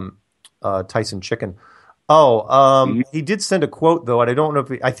Tyson Chicken. He did send a quote though, and I don't know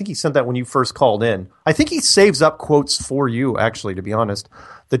if I think he sent that when you first called in. I think he saves up quotes for you, actually, to be honest.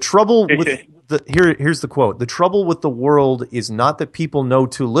 The trouble with here's the quote. The trouble with the world is not that people know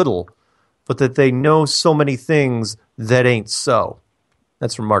too little, but that they know so many things that ain't so.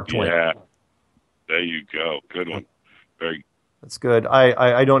 That's from Mark Twain. Yeah, there you go. Good one. Very. That's good.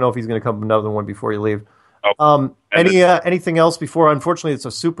 I don't know if he's going to come up with another one before you leave. Anything else before? Unfortunately, it's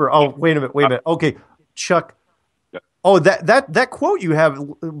a super. Oh, wait a minute. Okay. Chuck. Oh, that quote you have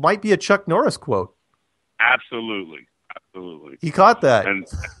might be a Chuck Norris quote. Absolutely. He caught that. And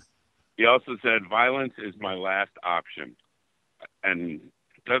he also said, "Violence is my last option," and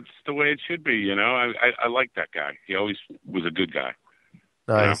that's the way it should be. I like that guy. He always was a good guy.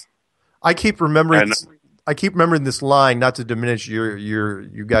 Nice. I keep remembering. I keep remembering this line, not to diminish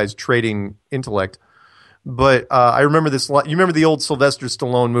you guys' trading intellect. But I remember this line. You remember the old Sylvester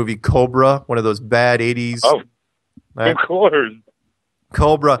Stallone movie Cobra, one of those bad 80s? Oh, right? Of course.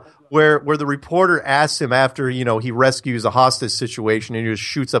 Cobra, where the reporter asks him after, he rescues a hostage situation and he just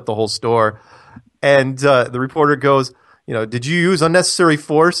shoots up the whole store. And the reporter goes, did you use unnecessary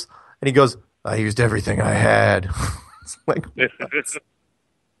force? And he goes, I used everything I had. It's like,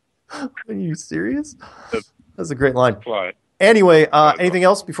 are you serious? That's a great line. Anyway, anything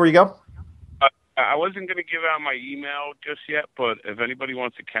else before you go? I wasn't going to give out my email just yet, but if anybody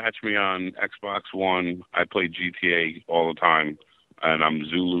wants to catch me on Xbox One, I play GTA all the time, and I'm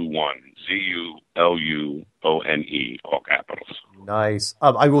Zulu1, ZULUONE, all capitals. Nice.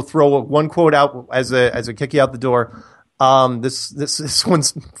 I will throw one quote out as a kick you out the door. This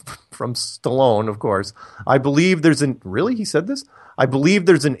one's from Stallone, of course. I believe there's he said this? I believe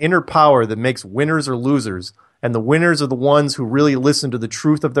there's an inner power that makes winners or losers, and the winners are the ones who really listen to the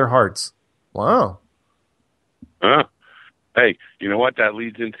truth of their hearts. Wow. Hey, you know what? That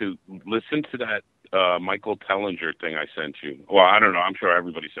leads into, listen to that Michael Tellinger thing I sent you. Well, I don't know. I'm sure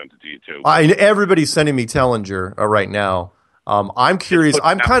everybody sent it to you too. Everybody's sending me Tellinger right now. I'm curious.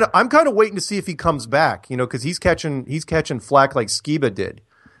 I'm kind of waiting to see if he comes back. Because he's catching flack like Skiba did,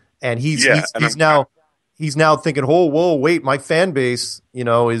 and he's now thinking, oh, whoa, wait, my fan base,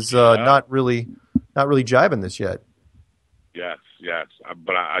 is not really jiving this yet. Yes.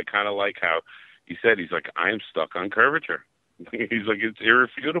 But I kind of like how he said, he's like, I am stuck on curvature. He's like, it's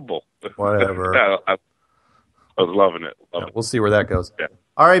irrefutable. Whatever. I was loving it. We'll see where that goes. Yeah.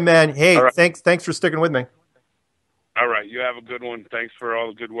 All right, man. Hey, All right. thanks for sticking with me. All right, you have a good one. Thanks for all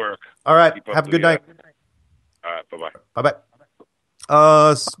the good work. All right, Keep up have a the, good night. All right, bye-bye. Bye-bye.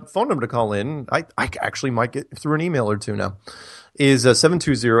 Phone number to call in, I actually might get through an email or two now, is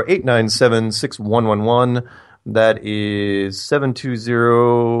 720-897-6111. That is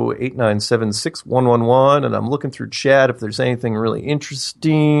 720-897-6111. And I'm looking through chat if there's anything really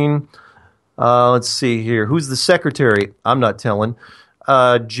interesting. Let's see here. Who's the secretary? I'm not telling.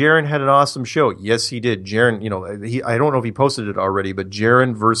 Jaron had an awesome show. Yes, he did. Jaron, I don't know if he posted it already, but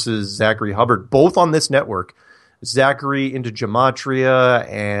Jaron versus Zachary Hubbard, both on this network. Zachary into gematria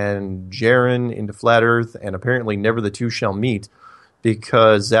and Jaron into flat earth, and apparently never the two shall meet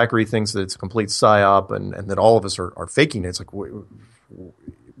because Zachary thinks that it's a complete psyop and that all of us are faking it. It's like,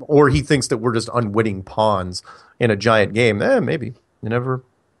 or he thinks that we're just unwitting pawns in a giant game. Maybe. You never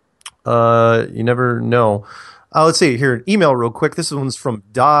know. Let's see here. An email real quick. This one's from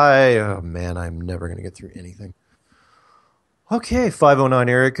Di. Oh, man, I'm never going to get through anything. Okay, 509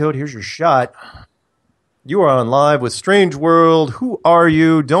 area code. Here's your shot. You are on live with Strange World. Who are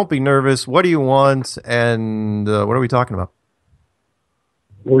you? Don't be nervous. What do you want? And what are we talking about?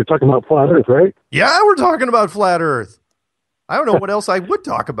 We're talking about flat Earth, right? Yeah, we're talking about flat Earth. I don't know what else I would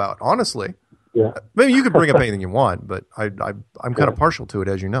talk about, honestly. Yeah. Maybe you could bring up anything you want, but I'm kind of partial to it,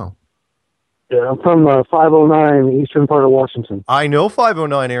 as you know. Yeah, I'm from 509, eastern part of Washington. I know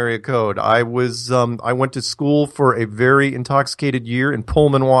 509 area code. I went to school for a very intoxicated year in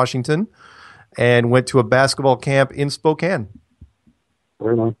Pullman, Washington, and went to a basketball camp in Spokane.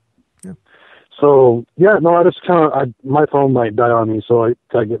 Very nice. Yeah. So, yeah, no, I just my phone might die on me, so I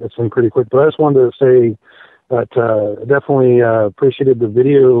gotta get this in pretty quick. But I just wanted to say that definitely appreciated the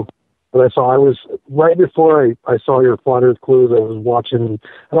video that I saw. I was, right before I saw your Flat Earth Clues, I was watching,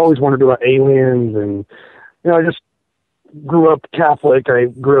 I'd always wondered about aliens, and, I just grew up Catholic. I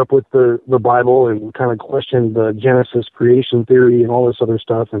grew up with the Bible and kind of questioned the Genesis creation theory and all this other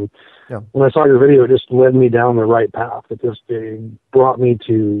stuff. And when I saw your video, it just led me down the right path. It brought me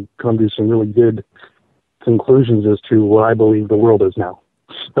to come to some really good conclusions as to what I believe the world is now.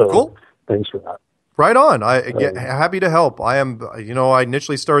 So cool. Thanks for that. Right on. Happy to help. I am, I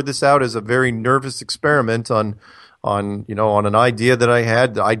initially started this out as a very nervous experiment on an idea that I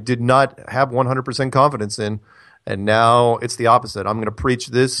had. I did not have 100% confidence in. And now it's the opposite. I'm going to preach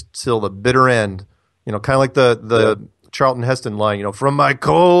this till the bitter end. Kind of like the Charlton Heston line, from my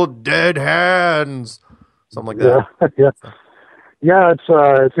cold, dead hands. Something like that. Yeah,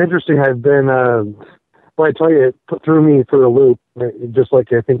 it's interesting. I've been, I tell you, it threw me for a loop, just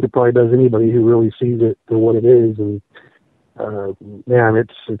like I think it probably does anybody who really sees it for what it is. And, man,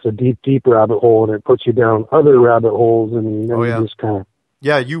 it's a deep, deep rabbit hole, and it puts you down other rabbit holes, and then you just kind of.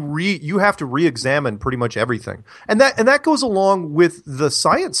 Yeah, you have to re-examine pretty much everything, and that goes along with the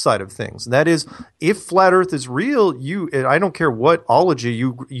science side of things. And that is, if flat Earth is real, I don't care what ology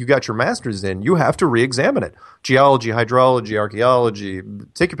you got your master's in, you have to re-examine it. Geology, hydrology, archaeology,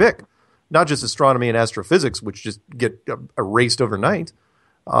 take your pick. Not just astronomy and astrophysics, which just get erased overnight.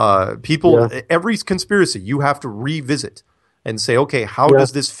 Every conspiracy you have to revisit and say, okay, how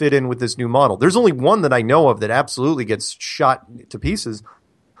does this fit in with this new model? There's only one that I know of that absolutely gets shot to pieces,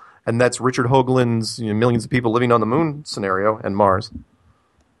 and that's Richard Hoagland's millions of people living on the moon scenario and Mars.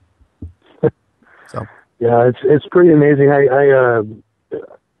 So. Yeah, it's pretty amazing. I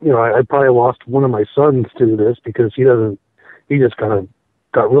probably lost one of my sons to this because he just kind of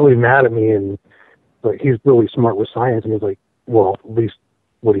got really mad at me, and he's really smart with science, and he's like, well, at least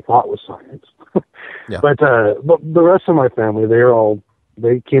what he thought was science. Yeah. But the rest of my family,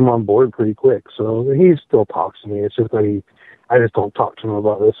 they came on board pretty quick. So he still talks to me. It's just that I just don't talk to him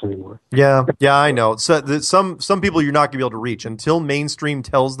about this anymore. Yeah, I know. So some people you're not going to be able to reach until mainstream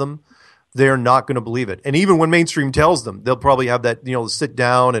tells them. They're not going to believe it. And even when mainstream tells them, they'll probably have that, sit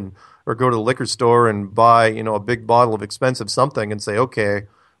down or go to the liquor store and buy, a big bottle of expensive something and say, okay,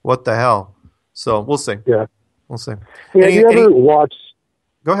 what the hell? So we'll see. Yeah. We'll see. Yeah, have you ever watched?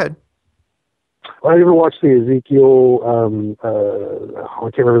 Go ahead. I ever watched the Ezekiel, I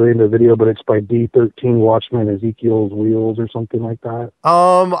can't remember the name of the video, but it's by D13 Watchmen, Ezekiel's Wheels or something like that.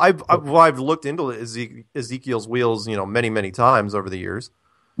 I've looked into Ezekiel's Wheels, many, many times over the years.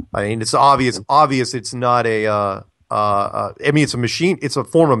 I mean, it's obvious it's not it's a machine, it's a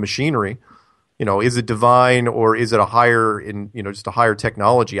form of machinery. Is it divine or is it a higher just a higher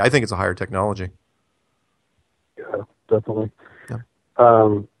technology? I think it's a higher technology. Yeah, definitely. Yeah.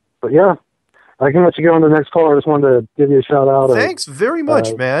 But yeah. I can let you get on to the next call. I just wanted to give you a shout out. Thanks very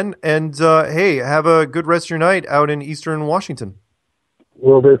much, man. And hey, have a good rest of your night out in Eastern Washington.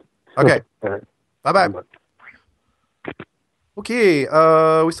 Will do. Okay. All right. Bye-bye. Okay,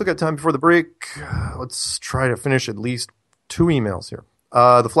 we still got time before the break. Let's try to finish at least 2 emails here.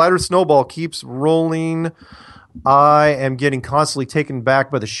 The Flat Earth snowball keeps rolling. I am getting constantly taken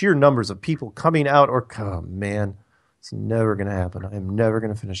back by the sheer numbers of people coming out oh, man. It's never going to happen. I am never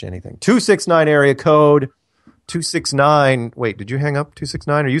going to finish anything. 269 area code. 269. Wait, did you hang up?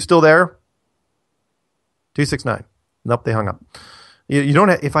 269. Are you still there? 269. Nope, they hung up. You don't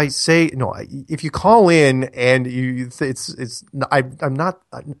have, if I say no, if you call in and I'm not.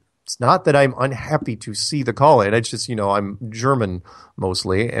 It's not that I'm unhappy to see the call in. It's just I'm German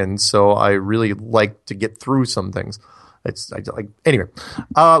mostly, and so I really like to get through some things. Anyway.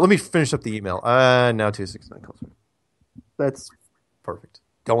 Let me finish up the email. Now 269 calls. That's perfect.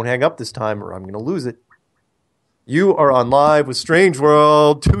 Don't hang up this time or I'm going to lose it. You are on live with Strange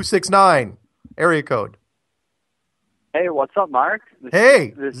World 269 area code. Hey, what's up, Mark?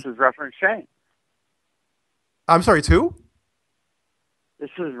 Hey. This is Reverend Shane. I'm sorry, it's who? This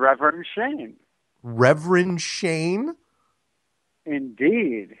is Reverend Shane. Reverend Shane?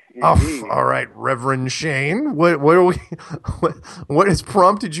 Indeed. Oh, all right, Reverend Shane. What has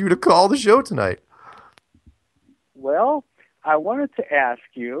prompted you to call the show tonight? Well, I wanted to ask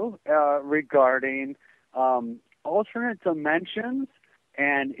you regarding alternate dimensions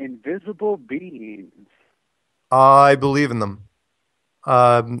and invisible beings. I believe in them.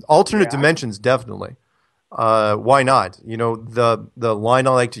 Alternate dimensions, definitely. Why not? The line I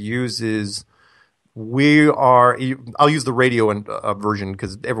like to use is, I'll use the radio version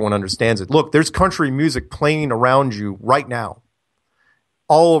because everyone understands it. Look, there's country music playing around you right now,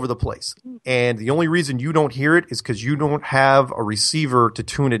 all over the place. And the only reason you don't hear it is because you don't have a receiver to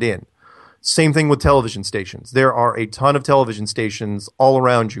tune it in. Same thing with television stations. There are a ton of television stations all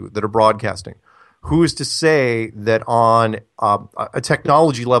around you that are broadcasting. Who is to say that on a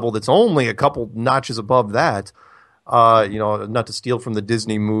technology level that's only a couple notches above that, not to steal from the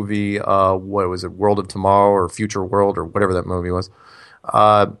Disney movie, what was it, World of Tomorrow or Future World or whatever that movie was.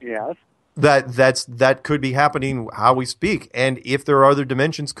 Yes. That could be happening how we speak. And if there are other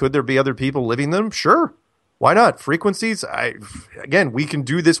dimensions, could there be other people living them? Sure. Why not? Frequencies, again, we can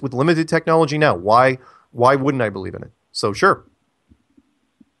do this with limited technology now. Why wouldn't I believe in it? So sure.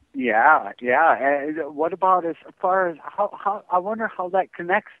 Yeah. And what about as far as how I wonder how that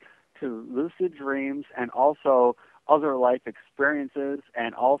connects to lucid dreams and also other life experiences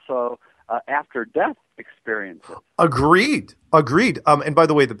and also after-death experiences. Agreed. And by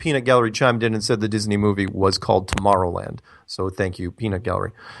the way, the Peanut Gallery chimed in and said the Disney movie was called Tomorrowland. So thank you, Peanut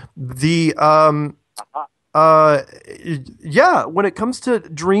Gallery. When it comes to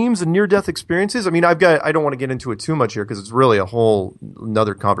dreams and near-death experiences, I mean, I don't want to get into it too much here because it's really a whole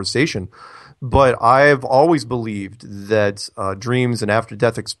another conversation. But I've always believed that dreams and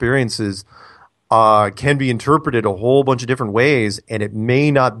after-death experiences can be interpreted a whole bunch of different ways, and it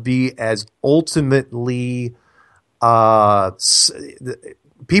may not be as ultimately.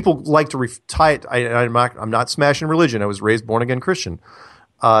 People like to tie it. I'm not smashing religion. I was raised born again Christian,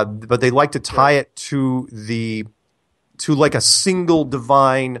 but they like to tie it to like a single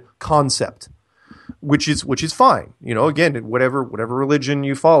divine concept, which is fine. Again, whatever religion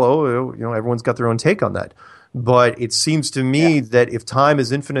you follow, everyone's got their own take on that. But it seems to me that if time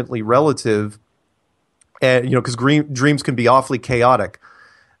is infinitely relative, and because dreams can be awfully chaotic,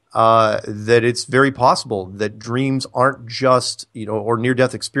 that it's very possible that dreams aren't just or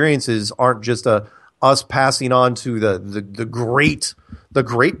near-death experiences aren't just us passing on to the great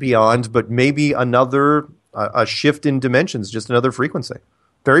beyond, but maybe another a shift in dimensions, just another frequency.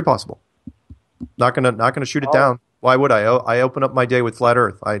 Very possible. Not gonna shoot it down. Why would I? I open up my day with flat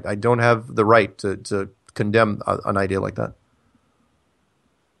Earth. I don't have the right to condemn an idea like that.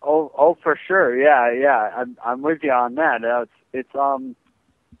 Oh, for sure. Yeah. I'm with you on that.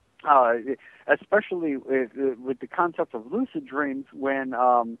 Especially with the concept of lucid dreams, when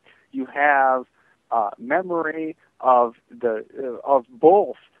you have memory of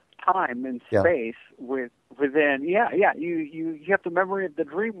both time and space within. You have the memory of the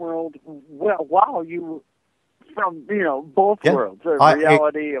dream world. Well, while you from both worlds,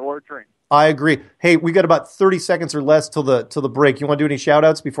 reality or dream. I agree. Hey, we got about 30 seconds or less till the break. You want to do any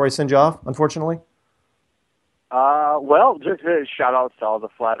shout-outs before I send you off, unfortunately? Well, just shout-outs to all the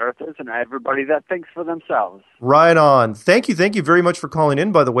flat earthers and everybody that thinks for themselves. Right on. Thank you very much for calling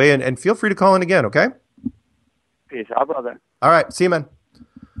in, by the way, and feel free to call in again, okay? Peace out, brother. All right. See you, man.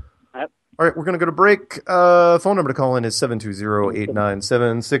 Yep. All right, we're going to go to break. Phone number to call in is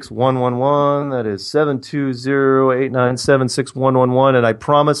 720-897-6111. That is 720-897-6111. And I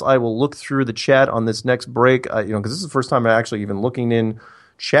promise I will look through the chat on this next break, because this is the first time I'm actually even looking in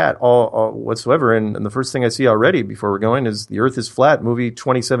chat whatsoever. And the first thing I see already before we're going is The Earth is Flat movie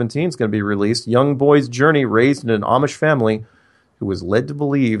 2017 is going to be released. Young boy's journey raised in an Amish family who was led to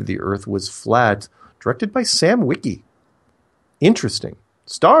believe the Earth was flat. Directed by Sam Wiki. Interesting.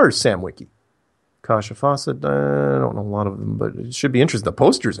 Stars Sam Wiki. Kasha Fawcett, I don't know a lot of them, but it should be interesting. The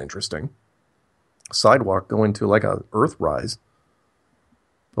poster's interesting. Sidewalk going to like a Earthrise.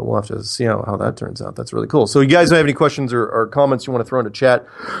 But we'll have to see how that turns out. That's really cool. So you guys have any questions or comments you want to throw into chat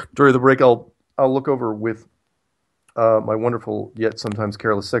during the break, I'll look over with my wonderful yet sometimes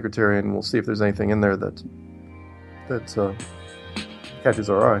careless secretary, and we'll see if there's anything in there that catches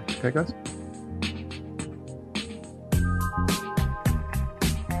our eye. Okay, guys?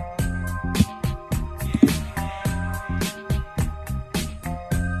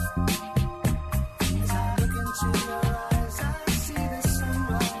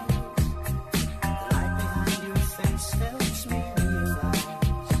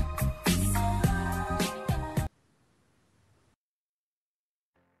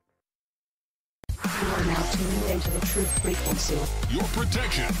 Your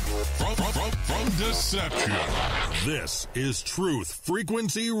protection from deception. This is Truth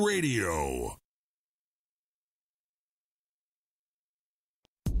Frequency Radio.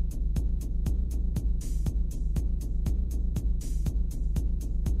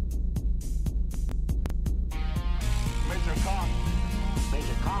 Major Kong.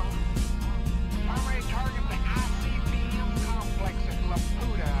 Major Kong. Primary target the ICBM complex at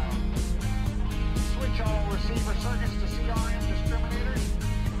Laputa. Switch all receiver circuits to CRM discriminators.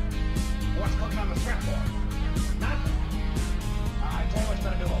 What's cooking on the scrapboard? Nothing. Alright, tell you what you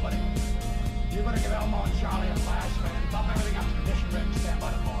better do, old buddy. You better give Elmo and Charlie a flash, man. Bump everything up to condition ready. Stand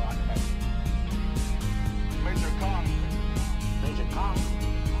by the car on your head. Major Kong. Major Kong.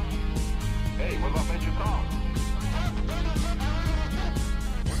 Hey, what about Major Kong?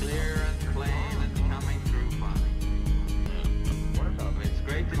 Clear and plain and coming through fine. What about It's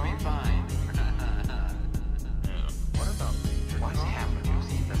great to be fine. What about Major What happened? You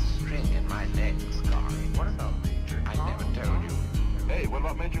see the string in my neck, Scar. What about Major I never told you. Hey, what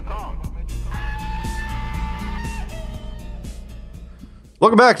about Major Kong?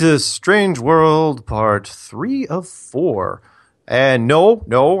 Welcome back to Strange World, part 3 of 4. And no,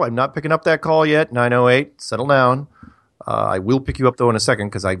 I'm not picking up that call yet, 908. Settle down. I will pick you up, though, in a second,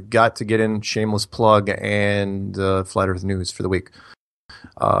 because I got to get in shameless plug and Flat Earth News for the week.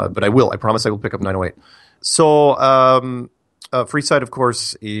 But I will. I promise I will pick up 908. So, free site, of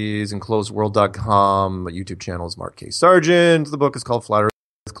course, is enclosedworld.com. YouTube channel is Mark K. Sargent. The book is called Flat Earth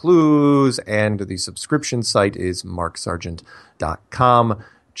Clues, and the subscription site is marksargent.com.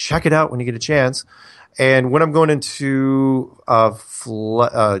 Check it out when you get a chance. And when I'm going into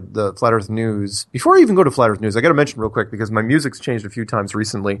the Flat Earth News, before I even go to Flat Earth News, I got to mention real quick, because my music's changed a few times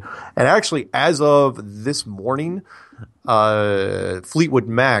recently. And actually, as of this morning, Fleetwood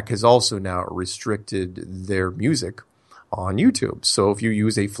Mac has also now restricted their music on YouTube. So if you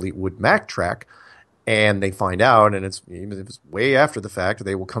use a Fleetwood Mac track and they find out, and even if it's way after the fact,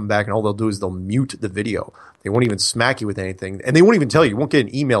 they will come back and all they'll do is they'll mute the video. They won't even smack you with anything, and they won't even tell you. You won't get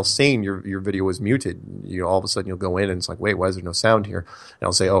an email saying your video was muted. All of a sudden you'll go in and it's like, wait, why is there no sound here? And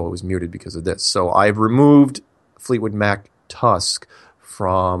I'll say, oh, it was muted because of this. So I've removed Fleetwood Mac Tusk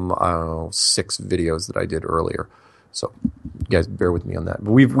from 6 videos that I did earlier. So you guys bear with me on that.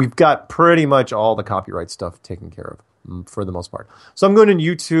 But we've got pretty much all the copyright stuff taken care of, for the most part. So I'm going to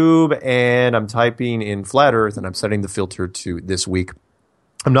YouTube and I'm typing in Flat Earth and I'm setting the filter to this week.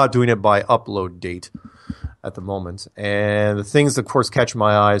 I'm not doing it by upload date at the moment. And the things that, of course, catch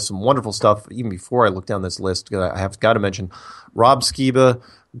my eye, some wonderful stuff. Even before I look down this list, I have got to mention Rob Skiba.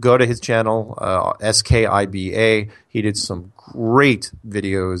 Go to his channel, Skiba. He did some great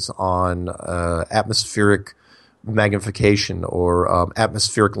videos on atmospheric magnification or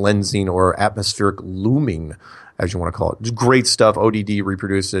atmospheric lensing or atmospheric looming, as you want to call it. Just great stuff. ODD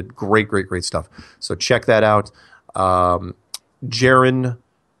reproduced it. Great stuff. So check that out. Jaron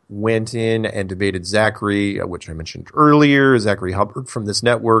went in and debated Zachary, which I mentioned earlier, Zachary Hubbard from this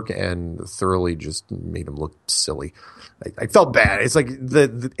network, and thoroughly just made him look silly. I felt bad. It's like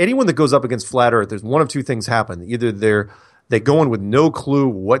anyone that goes up against Flat Earth, there's one of two things happen. Either they go in with no clue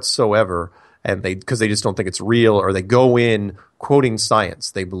whatsoever, and because they just don't think it's real, or they go in quoting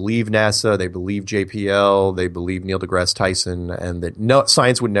science. They believe NASA, they believe JPL, they believe Neil deGrasse Tyson, and that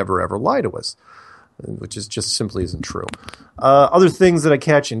science would never ever lie to us. which is just simply isn't true. Other things that I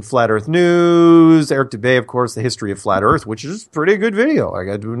catch in Flat Earth news, Eric DeBay, of course, The History of Flat Earth, which is a pretty good video, I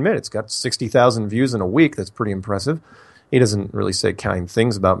got to admit. It's got 60,000 views in a week. That's pretty impressive. He doesn't really say kind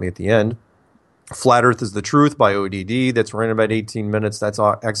things about me at the end. Flat Earth is the Truth by ODD. That's running about 18 minutes. That's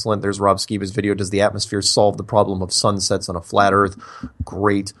excellent. There's Rob Skiba's video. Does the atmosphere solve the problem of sunsets on a flat Earth?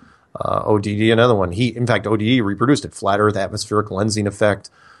 Great. ODD, another one. In fact, ODD reproduced it. Flat Earth, atmospheric lensing effect.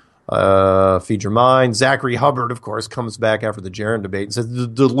 Feed Your Mind. Zachary Hubbard, of course, comes back after the Jaron debate and says the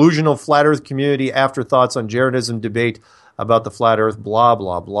delusional flat Earth community afterthoughts on Jaronism debate about the flat Earth, blah,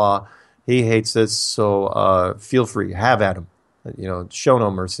 blah, blah. He hates this, so feel free. Have at him. Show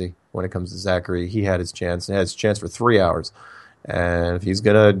no mercy when it comes to Zachary. He had his chance. He had his chance for 3 hours. And if he's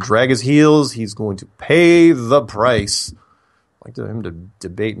going to drag his heels, he's going to pay the price. I'd like him to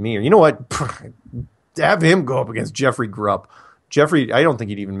debate me. Or you know what? Have him go up against Jeffrey Grupp. Jeffrey, I don't think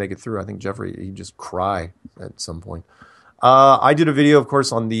he'd even make it through. I think Jeffrey, he'd just cry at some point. I did a video, of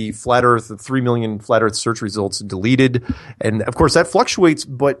course, on the Flat Earth, the 3 million Flat Earth search results deleted. And, of course, that fluctuates,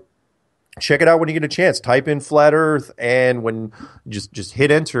 but check it out when you get a chance. Type in Flat Earth, and when just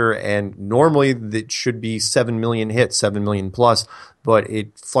hit enter, and normally it should be 7 million hits, 7 million plus, but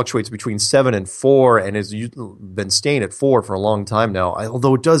it fluctuates between 7 and 4, and has been staying at 4 for a long time now,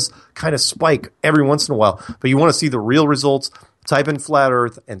 although it does kind of spike every once in a while. But you want to see the real results, type in Flat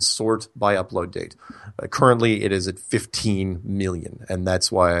Earth and sort by upload date. Currently, it is at 15 million, and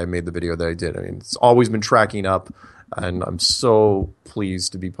that's why I made the video that I did. I mean, it's always been tracking up, and I'm so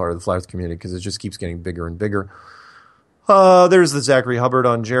pleased to be part of the Flat Earth community because it just keeps getting bigger and bigger. There's the Zachary Hubbard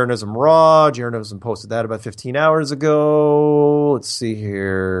on Jaronism Raw. Jaronism posted that about 15 hours ago. Let's see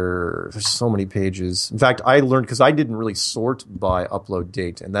here. There's so many pages. In fact, I learned, because I didn't really sort by upload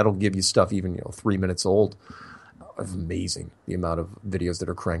date, and that'll give you stuff even 3 minutes old. It's amazing the amount of videos that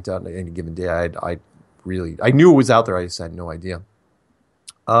are cranked out on any given day. I knew it was out there. I just had no idea.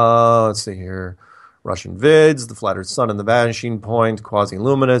 Let's see here. Russian vids, the Flat Earth Sun and the Vanishing Point,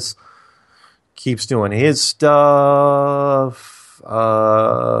 Quasi-Luminous keeps doing his stuff.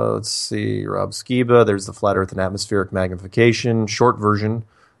 Let's see, Rob Skiba, there's the Flat Earth and Atmospheric Magnification, short version,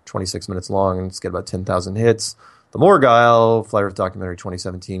 26 minutes long, and it's got about 10,000 hits. The Morgile, Flat Earth Documentary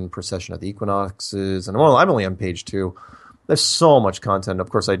 2017, Procession at the Equinoxes, and I'm only on page 2. There's so much content.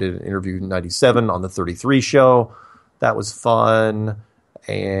 Of course, I did an interview 97 on the 33 show. That was fun.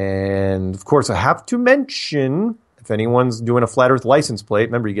 And, of course, I have to mention, if anyone's doing a Flat Earth license plate,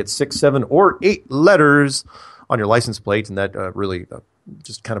 remember you get 6, 7, or 8 letters on your license plate, and that really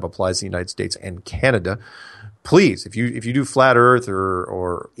just kind of applies to the United States and Canada. Please, if you do Flat Earth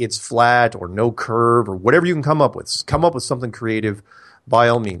or it's flat or no curve or whatever you can come up with something creative, by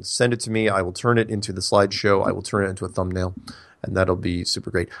all means, send it to me. I will turn it into the slideshow. I will turn it into a thumbnail. And that'll be super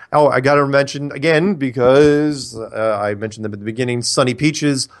great. Oh, I got to mention again, because I mentioned them at the beginning, Sunny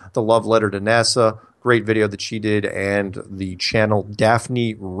Peaches, the love letter to NASA, great video that she did, and the channel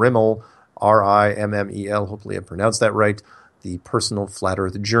Daphne Rimmel, Rimmel, hopefully I pronounced that right, the personal Flat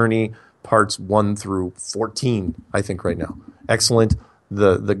Earth journey, parts 1 through 14, I think right now. Excellent.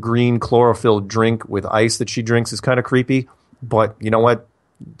 The green chlorophyll drink with ice that she drinks is kind of creepy, but you know what?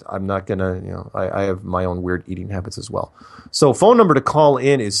 I'm not going to, I have my own weird eating habits as well. So phone number to call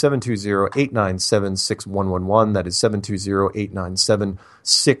in is 720-897-6111. That is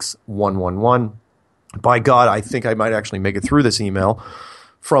 720-897-6111. By God, I think I might actually make it through this email.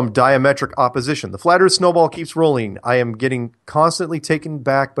 From Diametric Opposition. The Flat Earth snowball keeps rolling. I am getting constantly taken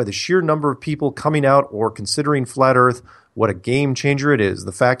back by the sheer number of people coming out or considering Flat Earth. What a game changer it is.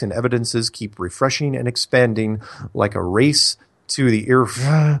 The fact and evidences keep refreshing and expanding like a race to the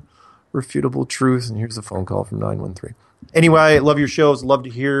irrefutable truth. And here's a phone call from 913. Anyway, I love your shows. Love to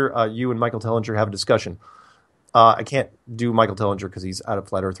hear you and Michael Tellinger have a discussion. I can't do Michael Tellinger because he's out of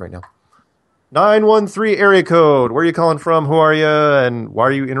Flat Earth right now. 913 area code. Where are you calling from? Who are you? And why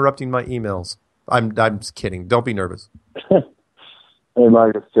are you interrupting my emails? I'm just kidding. Don't be nervous. Hey,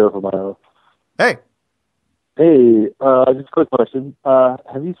 Mike. It's Joe from Iowa. Hey. Hey, just a quick question.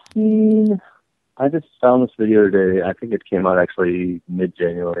 Have you seen... I just found this video today. I think it came out actually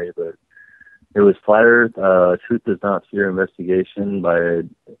mid-January, but it was Flat Earth, Truth Does Not Fear Investigation by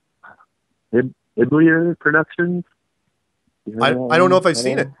Iblier Productions. I don't know if I've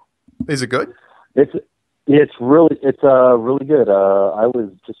seen it. Is it good? It's really good. I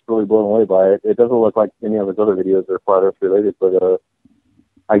was just really blown away by it. It doesn't look like any of his other videos that are Flat Earth related, but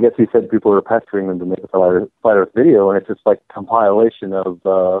I guess he said people are pestering him to make a Flat Earth video, and it's just like a compilation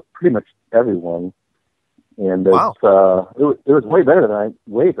of pretty much everyone. And it's, it was way better than I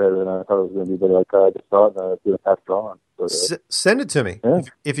thought it was going to be. But like I just thought I was going to pass it on. Send it to me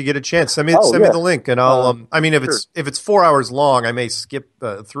if you get a chance. Send me the link, and I'll. I mean, if it's 4 hours long, I may skip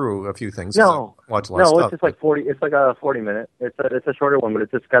through a few things. No, watch a lot of stuff. It's just like 40. It's like a 40-minute. It's a shorter one, but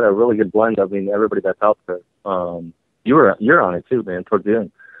it's just got a really good blend. I mean, everybody that's out there. You're on it too, man. Towards the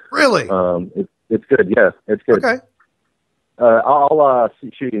end. Really? It's good. Yeah, it's good. Okay. I'll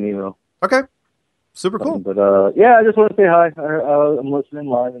shoot you an email. Okay. Super cool. But yeah, I just want to say hi. I'm listening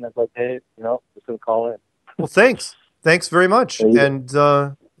live, and I was like, hey, just gonna call in. Well, thanks. Thanks very much. And,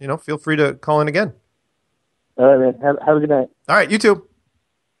 feel free to call in again. All right, man. Have a good night. All right, you too.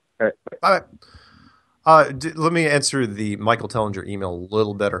 All right. Bye-bye. Let me answer the Michael Tellinger email a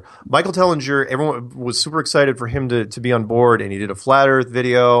little better. Michael Tellinger, everyone was super excited for him to be on board, and he did a Flat Earth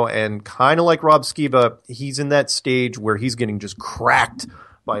video, and kind of like Rob Skiba, he's in that stage where he's getting just cracked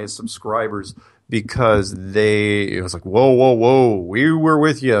by his subscribers because it was like, whoa, we were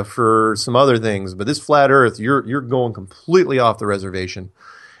with you for some other things, but this Flat Earth, you're going completely off the reservation.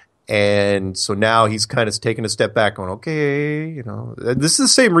 And so now he's kind of taking a step back going, okay, this is the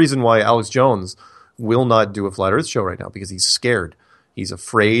same reason why Alex Jones will not do a Flat Earth show right now, because he's scared. He's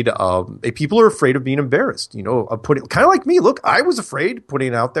afraid of, people are afraid of being embarrassed, of putting, kind of like me. Look, I was afraid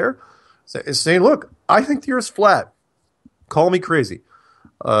putting it out there, saying, look, I think the Earth's flat. Call me crazy.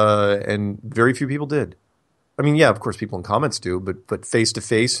 And very few people did. I mean, yeah, of course, people in comments do, but face to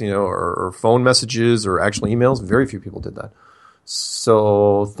face, or phone messages or actual emails, very few people did that.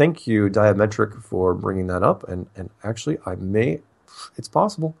 So thank you, Diametric, for bringing that up. And actually, it's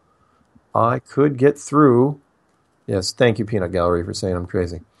possible I could get through. Yes, thank you, Peanut Gallery, for saying I'm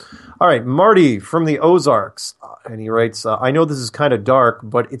crazy. All right, Marty from the Ozarks. And he writes, I know this is kind of dark,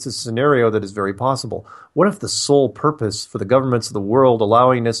 but it's a scenario that is very possible. What if the sole purpose for the governments of the world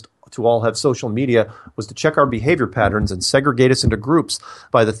allowing us to all have social media was to check our behavior patterns and segregate us into groups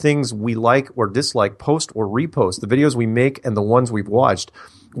by the things we like or dislike, post or repost, the videos we make and the ones we've watched?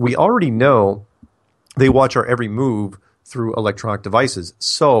 We already know they watch our every move through electronic devices.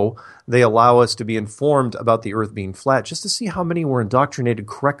 So they allow us to be informed about the Earth being flat just to see how many were indoctrinated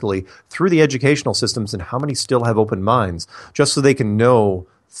correctly through the educational systems and how many still have open minds, just so they can know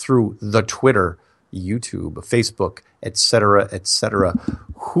through the Twitter, YouTube, Facebook, etc.,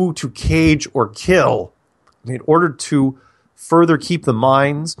 who to cage or kill in order to further keep the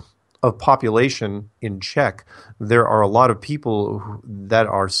minds of population in check. There are a lot of people that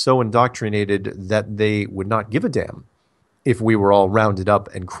are so indoctrinated that they would not give a damn if we were all rounded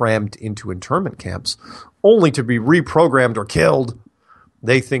up and crammed into internment camps, only to be reprogrammed or killed.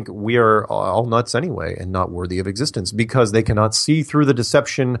 They think we are all nuts anyway and not worthy of existence because they cannot see through the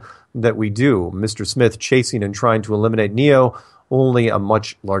deception that we do. Mr. Smith chasing and trying to eliminate Neo, only a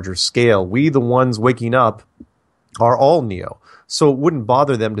much larger scale. We, the ones waking up, are all Neo. So it wouldn't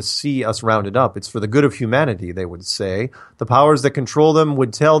bother them to see us rounded up. It's for the good of humanity, they would say. The powers that control them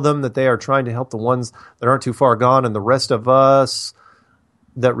would tell them that they are trying to help the ones that aren't too far gone, and the rest of us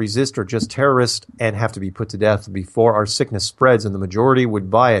that resist are just terrorists and have to be put to death before our sickness spreads, and the majority would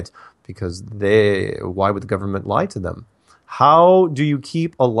buy it because why would the government lie to them? How do you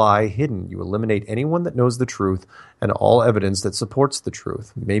keep a lie hidden? You eliminate anyone that knows the truth and all evidence that supports the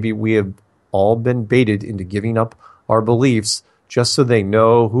truth. Maybe we have all been baited into giving up our beliefs just so they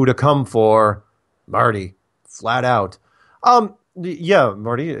know who to come for. Marty, flat out. Yeah,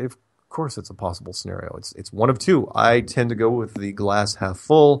 Marty, of course it's a possible scenario. It's one of two. I tend to go with the glass half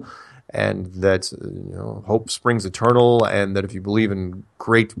full, and that hope springs eternal, and that if you believe in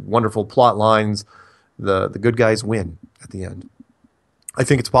great, wonderful plot lines, the good guys win at the end. I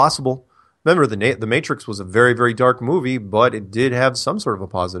think it's possible. Remember, The Matrix was a very, very dark movie, but it did have some sort of a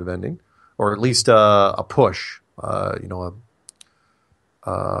positive ending, or at least a push.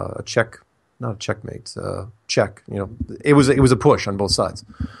 A check, not a checkmate, check. It was a push on both sides.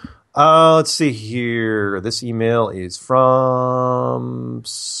 Let's see here. This email is from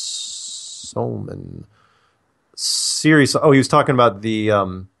Soman. Serious. Oh, he was talking about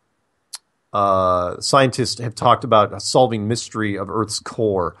the scientists have talked about solving mystery of Earth's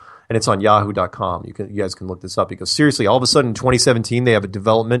core, and it's on yahoo.com. You guys can look this up, because seriously, all of a sudden in 2017, they have a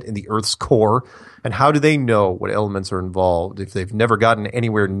development in the Earth's core. And how do they know what elements are involved if they've never gotten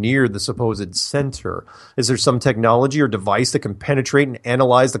anywhere near the supposed center? Is there some technology or device that can penetrate and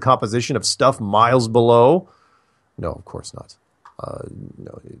analyze the composition of stuff miles below? No, of course not.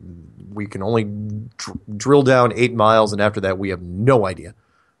 No, we can only drill down 8 miles, and after that, we have no idea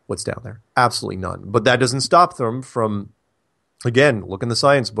what's down there. Absolutely none. But that doesn't stop them from Again, look in the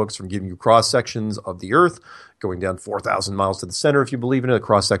science books from giving you cross-sections of the Earth, going down 4,000 miles to the center, if you believe in it, a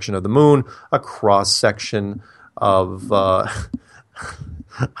cross-section of the moon, a cross-section of...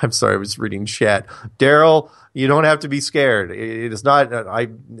 I'm sorry, I was reading chat. Daryl, you don't have to be scared. It is not...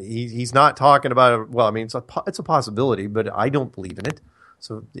 he's not talking about... Well, I mean, it's a possibility, but I don't believe in it.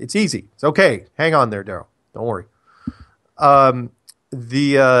 So it's easy. It's okay. Hang on there, Daryl. Don't worry.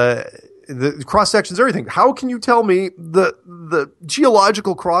 The cross sections, everything. How can you tell me the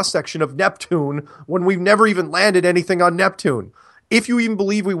geological cross section of Neptune when we've never even landed anything on Neptune? If you even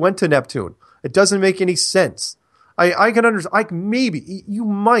believe we went to Neptune, it doesn't make any sense. I can understand. I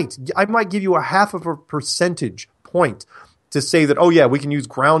might give you a 0.5 percentage point to say that, oh yeah, we can use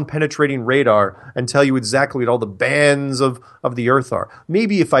ground penetrating radar and tell you exactly what all the bands of the Earth are.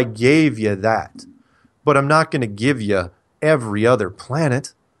 Maybe if I gave you that, but I'm not going to give you every other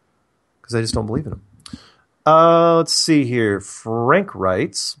planet. I just don't believe in them. Let's see here. Frank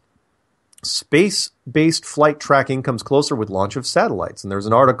writes, space-based flight tracking comes closer with launch of satellites. And there's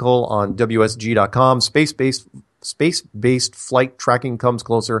an article on WSG.com, space-based flight tracking comes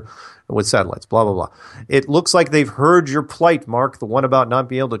closer with satellites, blah, blah, blah. It looks like they've heard your plight, Mark, the one about not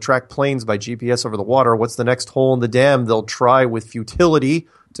being able to track planes by GPS over the water. What's the next hole in the dam they'll try with futility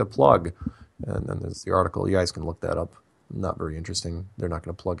to plug? And then there's the article. You guys can look that up. Not very interesting. They're not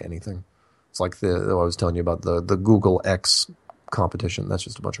going to plug anything. It's like I was telling you about the Google X competition. That's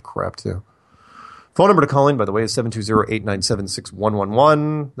just a bunch of crap, too. Phone number to call in, by the way, is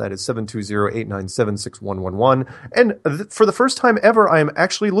 720-897-6111. That is 720-897-6111. And for the first time ever, I am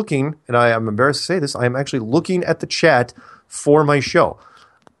actually looking, and I'm embarrassed to say this, I am actually looking at the chat for my show.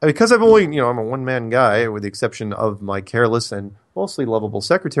 Because I'm a one-man guy, with the exception of my careless and mostly lovable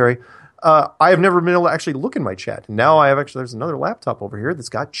secretary, I have never been able to actually look in my chat. Now there's another laptop over here that's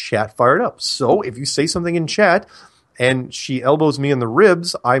got chat fired up. So if you say something in chat and she elbows me in the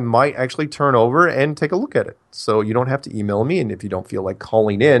ribs, I might actually turn over and take a look at it. So you don't have to email me. And if you don't feel like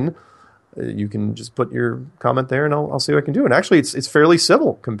calling in, you can just put your comment there and I'll see what I can do. And actually, it's fairly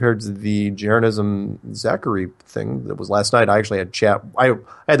civil compared to the Jeranism Zachary thing that was last night. I actually had chat. I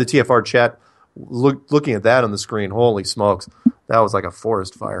had the TFR chat looking at that on the screen. Holy smokes. That was like a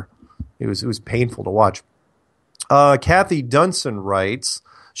forest fire. It was painful to watch. Kathy Dunson writes,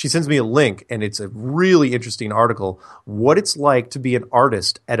 she sends me a link, and it's a really interesting article, what it's like to be an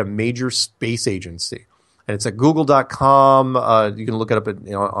artist at a major space agency. And it's at google.com. You can look it up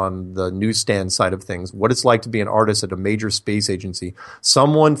on the newsstand side of things, what it's like to be an artist at a major space agency.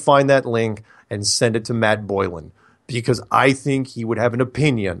 Someone find that link and send it to Matt Boylan, because I think he would have an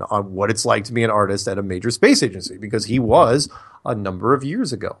opinion on what it's like to be an artist at a major space agency, because he was a number of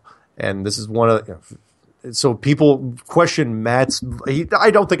years ago. And this is one of so people question Matt's.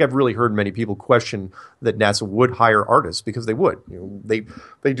 I don't think I've really heard many people question that NASA would hire artists, because they would. They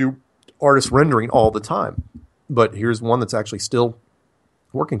do artist rendering all the time. But here's one that's actually still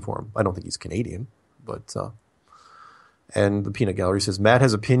working for him. I don't think he's Canadian, but and the Peanut Gallery says Matt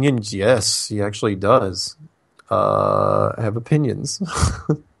has opinions. Yes, he actually does have opinions.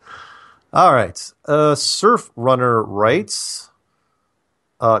 All right, Surf Runner writes.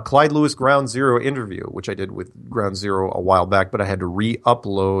 Clyde Lewis Ground Zero interview, which I did with Ground Zero a while back, but I had to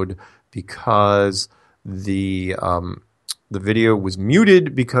re-upload because the video was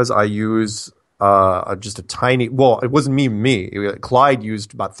muted because I used just a tiny. Well, it wasn't me. Clyde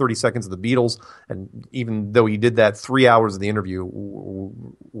used about 30 seconds of the Beatles, and even though he did that, 3 hours of the interview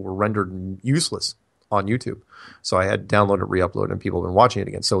were rendered useless on YouTube. So I had to download it, re-upload it, and people have been watching it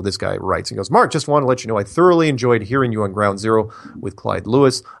again. So this guy writes and goes, Mark, just want to let you know I thoroughly enjoyed hearing you on Ground Zero with Clyde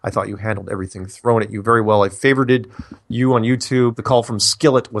Lewis. I thought you handled everything thrown at you very well. I favorited you on YouTube. The call from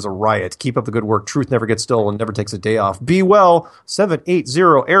Skillet was a riot. Keep up the good work. Truth never gets stolen, never takes a day off. Be well.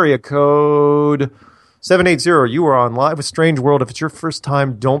 780 area code. 780, you are on Live with Strange World. If it's your first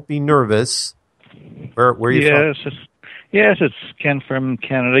time, don't be nervous. Where are you from? Yes, it's Ken from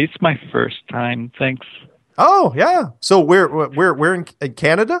Canada. It's my first time. Thanks. Oh, yeah. So where in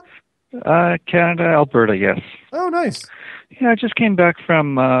Canada? Canada, Alberta, yes. Oh, nice. Yeah, I just came back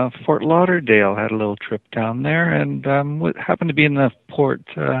from Fort Lauderdale. Had a little trip down there, and happened to be in the port,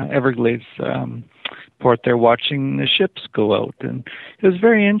 Everglades port there, watching the ships go out. And it was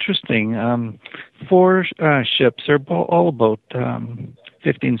very interesting. 4 ships are all about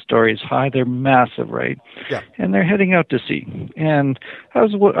 15 stories high. They're massive, right? Yeah. And they're heading out to sea. And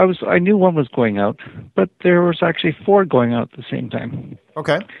I knew one was going out, but there was actually 4 going out at the same time.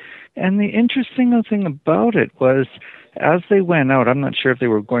 Okay. And the interesting thing about it was, as they went out, I'm not sure if they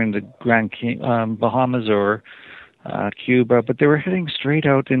were going to Bahamas or Cuba, but they were heading straight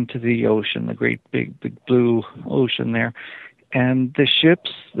out into the ocean, the great big blue ocean there. and the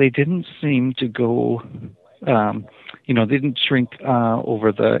ships, they didn't seem to go, they didn't shrink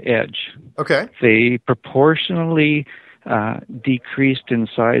over the edge. Okay. They proportionally decreased in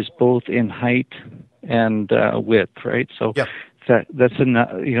size, both in height and width, right? So that's enough.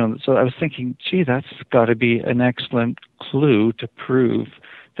 So I was thinking, gee, that's got to be an excellent clue to prove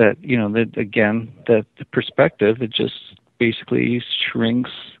that that again, that the perspective, it just basically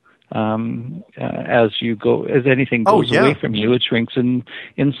shrinks as you go, as anything goes away from you, it shrinks in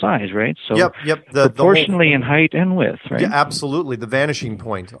size, right? So proportionally in height and width, right? Yeah, absolutely. The vanishing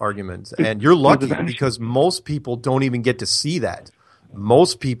point argument. And you're lucky because most people don't even get to see that.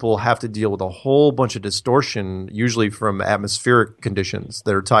 Most people have to deal with a whole bunch of distortion, usually from atmospheric conditions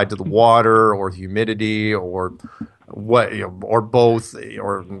that are tied to the water or humidity or or both,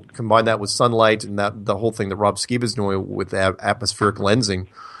 or combine that with sunlight and that the whole thing that Rob Skiba's doing with atmospheric lensing.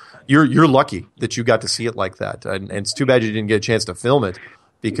 You're lucky that you got to see it like that, and it's too bad you didn't get a chance to film it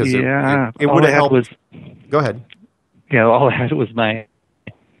because it would have helped. Go ahead. Yeah, all I had was my.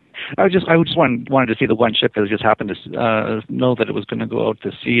 I just wanted to see the one ship that just happened to know that it was going to go out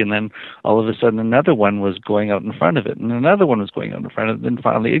to sea, and then all of a sudden another one was going out in front of it, and another one was going out in front of it, and then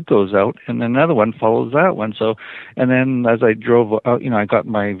finally it goes out, and another one follows that one. So, and then as I drove out, I got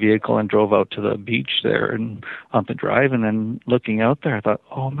my vehicle and drove out to the beach there and on the drive, and then looking out there, I thought,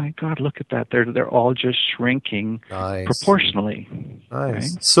 oh my God, look at that! They're all just shrinking proportionally. Nice.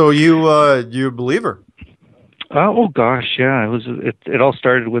 Right? So you a believer? Oh gosh, yeah. It all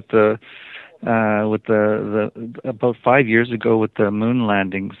started with the about 5 years ago with the moon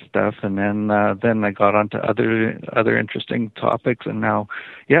landing stuff, and then I got onto other interesting topics, and now,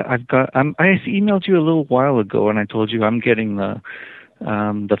 I emailed you a little while ago, and I told you I'm getting the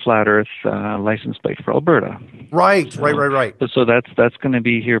Flat Earth license plate for Alberta. Right. So that's going to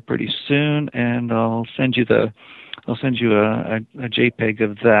be here pretty soon, and I'll send you a JPEG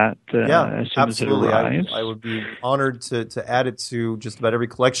of that as soon absolutely. as it arrives. I would be honored to add it to just about every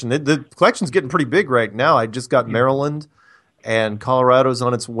collection. The collection's getting pretty big right now. I just got Maryland, and Colorado's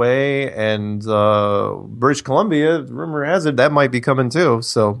on its way, and British Columbia, rumor has it, that might be coming too.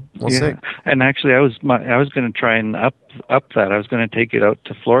 So we'll see. And actually, I was going to try and up that. I was going to take it out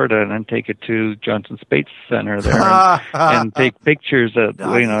to Florida and then take it to Johnson Space Center there and take pictures of,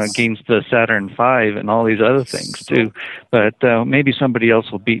 against the Saturn V and all these other things too. But maybe somebody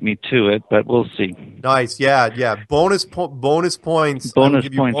else will beat me to it, but we'll see. Nice, yeah. Bonus points. Bonus points bonus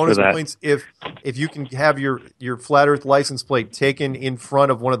for that. Points if you can have your Flat Earth license plate taken in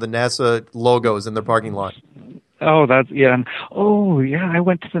front of one of the NASA logos in their parking lot. Oh, I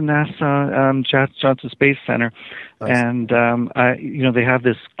went to the NASA Johnson Space Center, and they have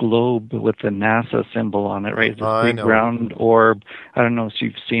this globe with the NASA symbol on it, right? This big round orb. I don't know if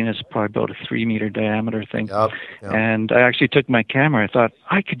you've seen it. It's probably about a 3-meter diameter thing. Yep. And I actually took my camera. I thought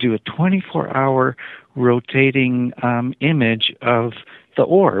I could do a 24-hour rotating image of the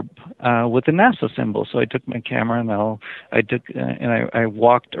orb with the NASA symbol. So I took my camera and I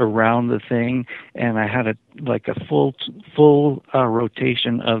walked around the thing, and I had a full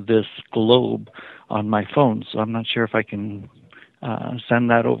rotation of this globe on my phone. So I'm not sure if I can send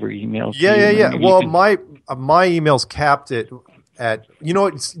that over email. Yeah. Well, my email's capped at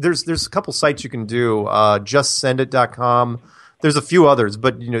there's a couple sites you can do. JustSendIt.com. There's a few others,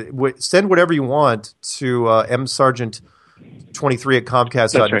 but send whatever you want to msargent23 at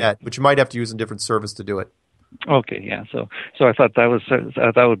Comcast.net, right. But you might have to use a different service to do it. Okay, yeah. So I thought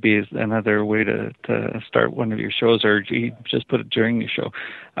that would be another way to start one of your shows, or just put it during your show.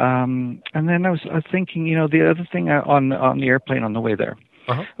 And then I was thinking, the other thing on the airplane on the way there.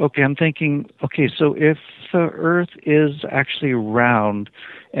 Uh-huh. Okay, I'm thinking, so if the Earth is actually round,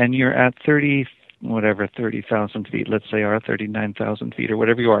 and you're at 30,000 feet, let's say, or 39,000 feet, or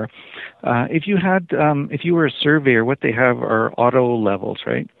whatever you are. If you were a surveyor, what they have are auto levels,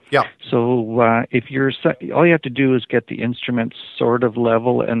 right? Yeah. So all you have to do is get the instruments sort of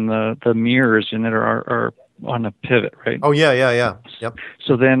level, and the mirrors in it are on a pivot, right? Oh yeah. Yep.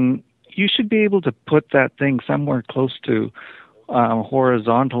 So then you should be able to put that thing somewhere close to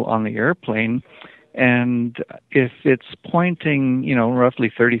horizontal on the airplane. And if it's pointing,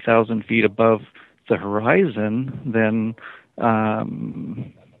 roughly 30,000 feet above the horizon, then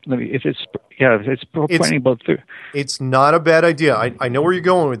if it's pointing about it's not a bad idea. I know where you're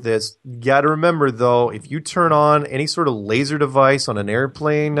going with this. You got to remember though, if you turn on any sort of laser device on an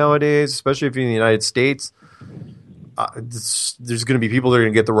airplane nowadays, especially if you're in the United States, there's going to be people that are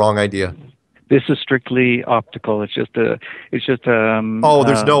going to get the wrong idea. This is strictly optical. It's just a. There's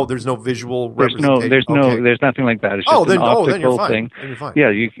no visual representation. There's nothing like that. It's just an optical then you're fine. thing. Then you're fine.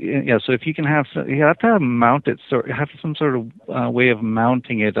 Yeah, So if you can have, you have to mount it. So have some sort of way of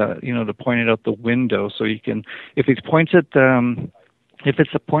mounting it. To point it out the window, so you can. If it points at the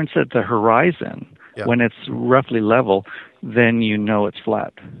horizon when it's roughly level, then you know it's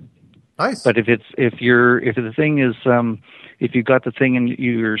flat. Nice. But if the thing is if you got the thing and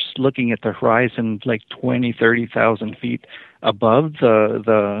you're looking at the horizon like 20, 30,000 feet above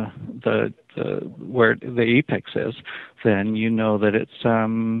the where the apex is, then you know that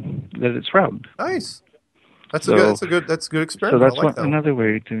it's round. Nice. That's a good experiment. So that's I like that another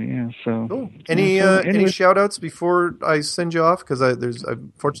way to So cool. Any shout outs before I send you off? Because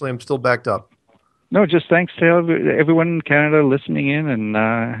unfortunately I'm still backed up. No, just thanks to everyone in Canada listening in,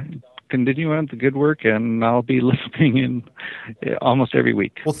 and continue on the good work, and I'll be listening in almost every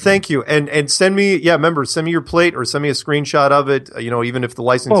week. Well, thank you, and send me send me your plate or send me a screenshot of it. Even if the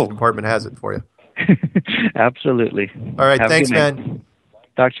licensing department has it for you. Absolutely. All right, thanks, man.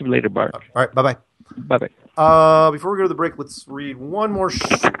 Talk to you later, Bart. All right, bye bye. Bye bye. Before we go to the break, let's read a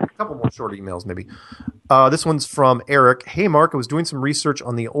couple more short emails, maybe. This one's from Eric. Hey, Mark, I was doing some research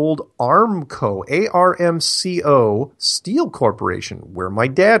on the old Armco, ARMCO Steel Corporation, where my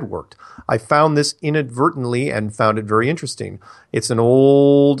dad worked. I found this inadvertently and found it very interesting. It's an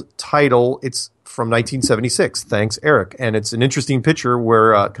old title. It's from 1976. Thanks, Eric. And it's an interesting picture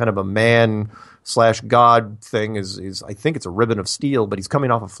where kind of a man/God thing is, I think it's a ribbon of steel, but he's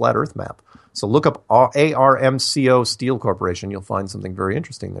coming off a flat Earth map. So look up ARMCO Steel Corporation. You'll find something very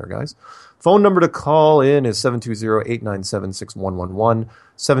interesting there, guys. Phone number to call in is 720-897-6111,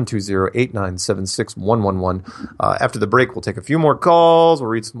 720-897-6111. After the break, we'll take a few more calls. We'll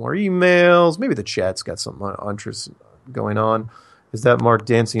read some more emails. Maybe the chat's got some interest going on. Is that Mark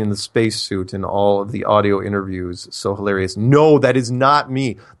dancing in the spacesuit in all of the audio interviews? So hilarious. No, that is not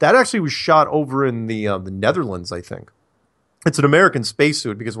me. That actually was shot over in the Netherlands, I think. It's an American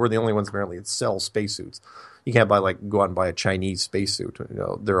spacesuit because we're the only ones apparently that sell spacesuits. You can't go out and buy a Chinese spacesuit.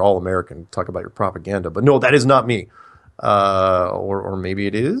 They're all American. Talk about your propaganda. But no, that is not me. Or maybe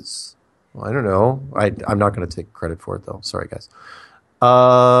it is. Well, I don't know. I'm not going to take credit for it, though. Sorry, guys.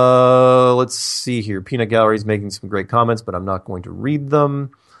 Let's see here. Peanut Gallery is making some great comments, but I'm not going to read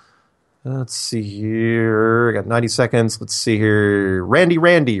them. Let's see here. I got 90 seconds. Let's see here.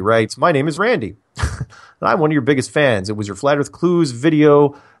 Randy writes, my name is Randy. And I'm one of your biggest fans. It was your Flat Earth Clues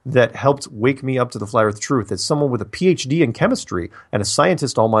video that helped wake me up to the Flat Earth truth. As someone with a PhD in chemistry and a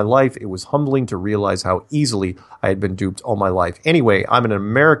scientist all my life, it was humbling to realize how easily I had been duped all my life. Anyway, I'm an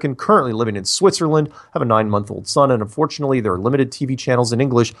American currently living in Switzerland, have a 9-month-old son, and unfortunately there are limited TV channels in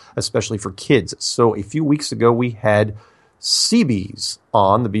English, especially for kids. So a few weeks ago we had CBeebies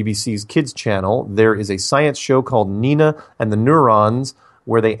on the BBC's Kids channel. There is a science show called Nina and the Neurons,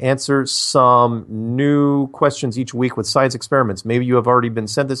 where they answer some new questions each week with science experiments. Maybe you have already been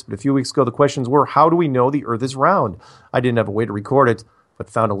sent this, but a few weeks ago the questions were, how do we know the Earth is round? I didn't have a way to record it, but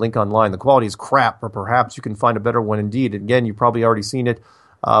found a link online. The quality is crap, but perhaps you can find a better one indeed. Again, you've probably already seen it,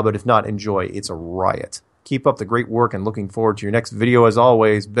 but if not, enjoy. It's a riot. Keep up the great work and looking forward to your next video as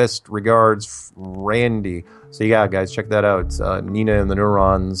always. Best regards, Randy. So yeah, guys, check that out. Nina and the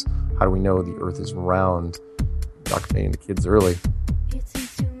Neurons. How do we know the Earth is round? Indoctrinating the kids early.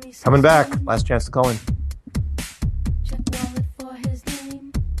 Coming back. Last chance to call in.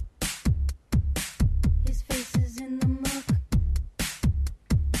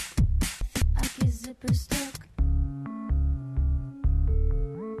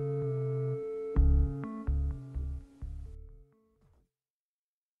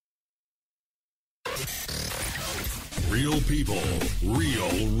 Real people, real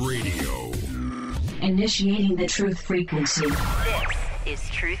radio. Initiating the truth frequency. This is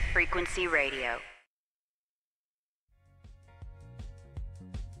Truth Frequency Radio.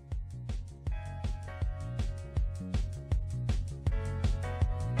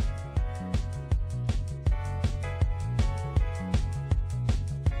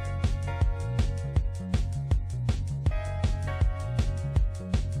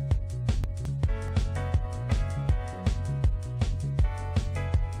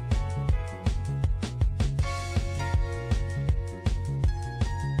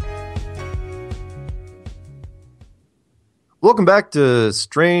 Welcome back to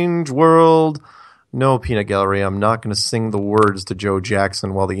Strange World. No, Peanut Gallery, I'm not going to sing the words to Joe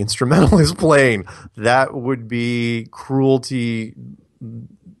Jackson while the instrumental is playing. That would be cruel and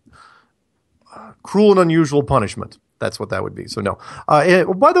unusual punishment. That's what that would be. So no.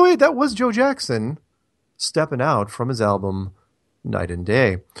 By the way, that was Joe Jackson stepping out from his album Night and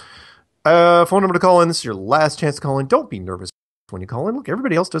Day. Phone number to call in. This is your last chance to call in. Don't be nervous when you call in. Look,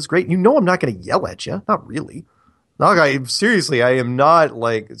 everybody else does great. You know I'm not going to yell at you. Not really. No, seriously, I am not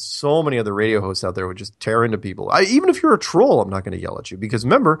like so many other radio hosts out there would just tear into people. Even if you're a troll, I'm not going to yell at you. Because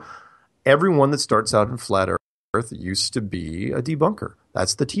remember, everyone that starts out in Flat Earth used to be a debunker.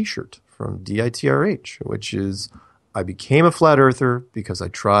 That's the T-shirt from DITRH, which is, I became a Flat Earther because I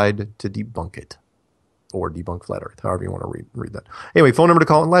tried to debunk it. Or debunk Flat Earth, however you want to read that. Anyway, phone number to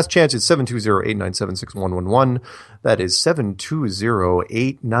call in. Last chance is 720-897-6111. That is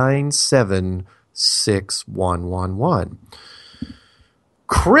 720-897-6111.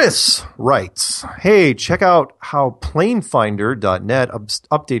 Chris writes, hey, check out how planefinder.net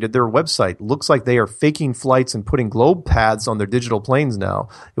updated their website. Looks like they are faking flights and putting globe paths on their digital planes now.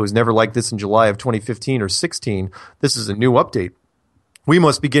 It was never like this in July of 2015 or 16. This is a new update. We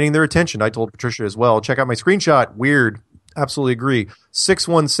must be getting their attention. I told Patricia as well. Check out my screenshot. Weird. Absolutely agree.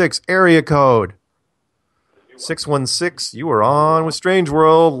 616 area code. 616, you are on with Strange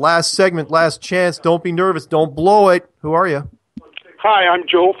World. Last segment, last chance. Don't be nervous. Don't blow it. Who are you? Hi, I'm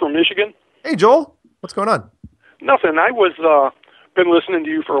Joel from Michigan. Hey, Joel. What's going on? Nothing. I was been listening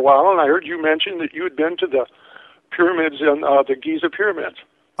to you for a while, and I heard you mention that you had been to the pyramids and the Giza pyramids.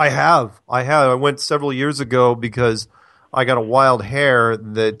 I have. I went several years ago because I got a wild hair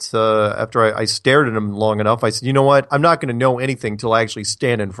that after I stared at him long enough, I said, you know what? I'm not going to know anything till I actually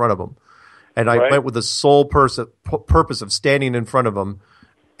stand in front of him. And I went with the sole purpose of standing in front of him.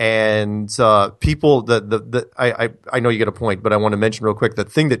 And people, I know you get a point, but I want to mention real quick the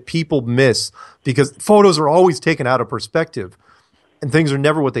thing that people miss, because photos are always taken out of perspective and things are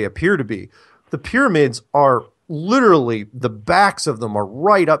never what they appear to be. The pyramids are literally, the backs of them are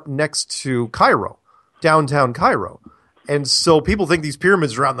right up next to Cairo, downtown Cairo. And so people think these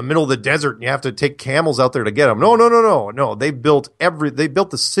pyramids are out in the middle of the desert and you have to take camels out there to get them. No. They built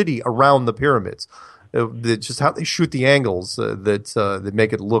the city around the pyramids. It's just how they shoot the angles that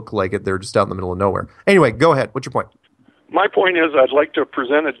make it look like they're just out in the middle of nowhere. Anyway, go ahead. What's your point? My point is I'd like to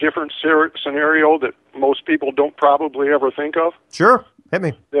present a different scenario that most people don't probably ever think of. Sure. Hit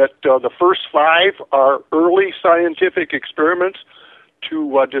me. That the first 5 are early scientific experiments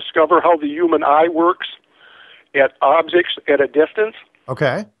to discover how the human eye works at objects at a distance.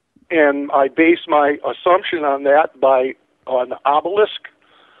 Okay. And I base my assumption on that by an obelisk,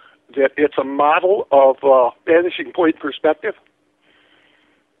 that it's a model of vanishing point perspective.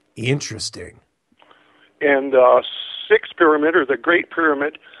 Interesting. And Sixth Pyramid, or the Great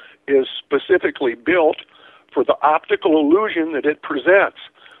Pyramid, is specifically built for the optical illusion that it presents,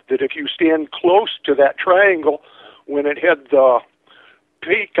 that if you stand close to that triangle, when it had the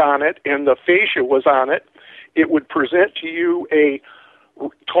peak on it and the fascia was on it, it would present to you a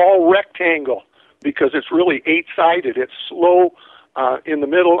tall rectangle, because it's really 8-sided. It's slow in the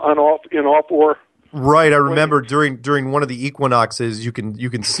middle in all 4. Right, I remember during one of the equinoxes, you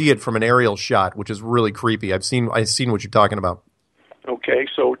can see it from an aerial shot, which is really creepy. I've seen what you're talking about. Okay,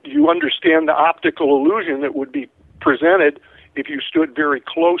 so you understand the optical illusion that would be presented if you stood very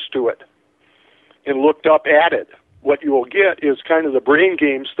close to it and looked up at it. What you will get is kind of the brain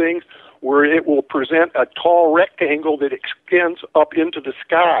games thing, where it will present a tall rectangle that extends up into the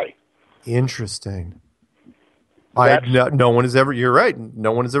sky. Interesting. No one has ever. You're right.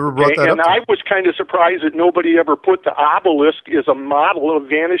 No one has ever brought that up. And I was kind of surprised that nobody ever put the obelisk as a model of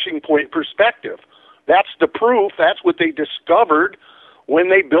vanishing point perspective. That's the proof. That's what they discovered when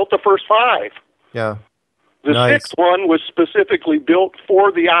they built the first 5. Yeah. The sixth one was specifically built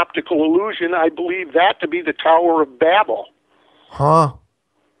for the optical illusion. I believe that to be the Tower of Babel. Huh.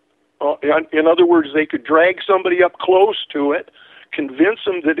 In other words, they could drag somebody up close to it, convince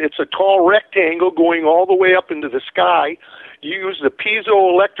them that it's a tall rectangle going all the way up into the sky, use the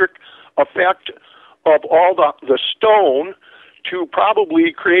piezoelectric effect of all the stone to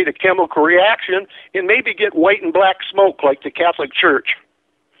probably create a chemical reaction, and maybe get white and black smoke like the Catholic Church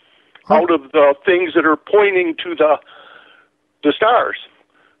out of the things that are pointing to the stars.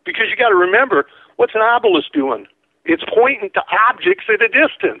 Because you got to remember, what's an obelisk doing? It's pointing to objects at a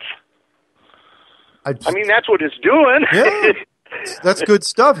distance. I mean, that's what it's doing. Yeah, that's good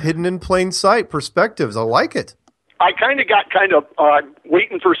stuff. Hidden in plain sight perspectives. I like it. I got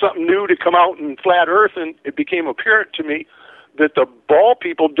waiting for something new to come out in Flat Earth, and it became apparent to me that the ball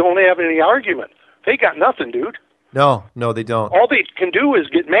people don't have any argument. They got nothing, dude. No, they don't. All they can do is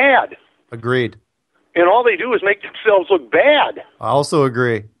get mad. Agreed. And all they do is make themselves look bad. I also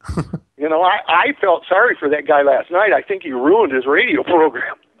agree. I felt sorry for that guy last night. I think he ruined his radio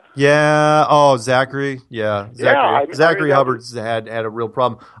program. Yeah. Oh, Zachary. Yeah. Zachary I mean, Hubbard's had a real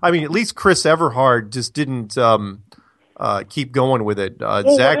problem. I mean, at least Chris Everhard just didn't keep going with it.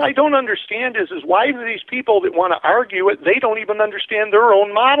 Well, Zach, what I don't understand is why do these people that want to argue it, they don't even understand their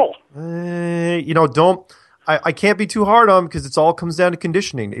own model. I can't be too hard on them because it all comes down to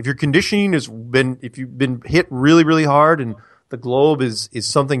conditioning. If your conditioning if you've been hit really, really hard and the globe is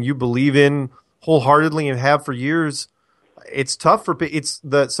something you believe in wholeheartedly and have for years, it's tough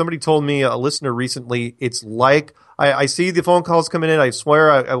somebody told me, a listener recently, it's like, I see the phone calls coming in. I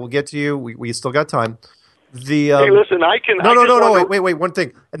swear I will get to you. We still got time. Hey, listen, I can. No. Wait. One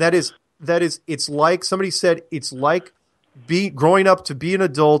thing, and that is, it's like somebody said. It's like growing up to be an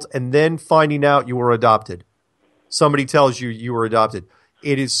adult and then finding out you were adopted. Somebody tells you were adopted.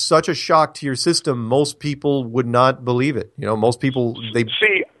 It is such a shock to your system. Most people would not believe it. Most people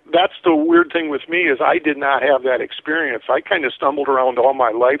see. That's the weird thing with me is I did not have that experience. I kind of stumbled around all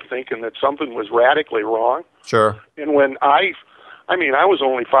my life thinking that something was radically wrong. Sure. And when I was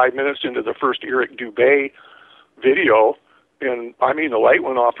only 5 minutes into the first Eric Dubé video, and the light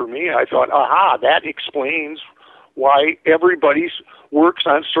went off for me. I thought, aha, that explains why everybody works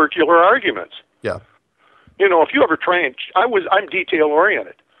on circular arguments. Yeah. If you ever try and I'm detail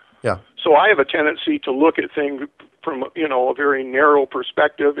oriented. Yeah. So I have a tendency to look at things from a very narrow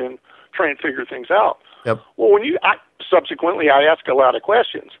perspective and try and figure things out. Yep. Well, subsequently I ask a lot of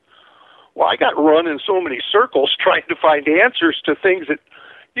questions. Well, I got run in so many circles trying to find answers to things that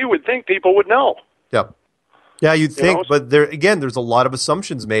you would think people would know. Yep. Yeah, you'd think, but there's a lot of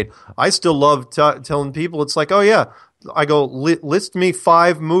assumptions made. I still love telling people, it's like, oh yeah, I go, list me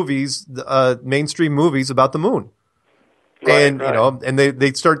 5 movies, mainstream movies about the moon. Right, and and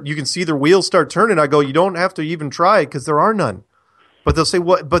they start. You can see their wheels start turning. I go, you don't have to even try because there are none. But they'll say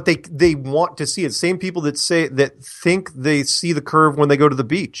what? But they want to see it. Same people that think they see the curve when they go to the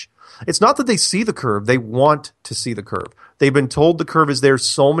beach. It's not that they see the curve; they want to see the curve. They've been told the curve is there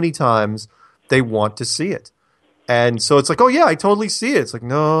so many times, they want to see it. And so it's like, oh yeah, I totally see it. It's like,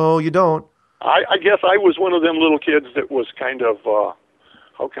 no, you don't. I guess I was one of them little kids that was kind of,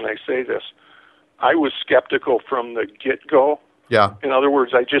 how can I say this? I was skeptical from the get-go. Yeah. In other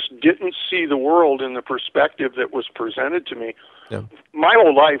words, I just didn't see the world in the perspective that was presented to me. Yeah. My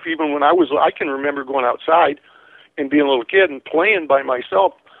whole life, even when I can remember going outside and being a little kid and playing by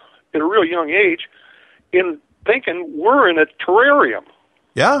myself at a real young age and thinking we're in a terrarium.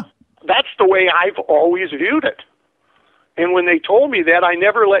 Yeah. That's the way I've always viewed it. And when they told me that, I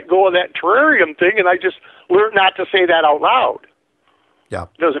never let go of that terrarium thing, and I just learned not to say that out loud. Yeah.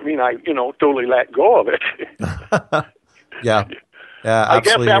 Doesn't mean I, totally let go of it. Yeah. Yeah, I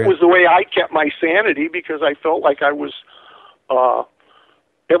guess that was the way I kept my sanity because I felt like I was,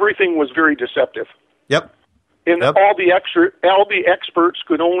 everything was very deceptive. Yep. And all the experts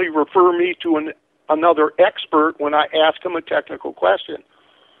could only refer me to another expert when I asked them a technical question.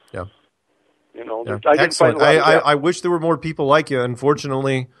 Yeah. I didn't Excellent. find I wish there were more people like you.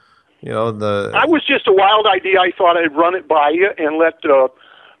 Unfortunately, I was just a wild idea. I thought I'd run it by you and let the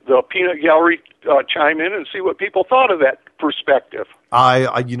peanut gallery chime in and see what people thought of that perspective.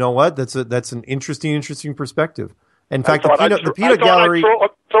 You know what? That's an interesting perspective. In fact, the peanut gallery.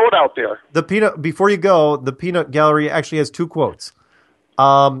 Throw it out there. Before you go, the peanut gallery actually has 2 quotes.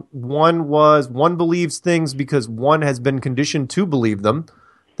 One was, one believes things because one has been conditioned to believe them.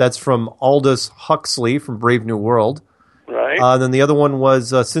 That's from Aldous Huxley from Brave New World. Right. Then the other one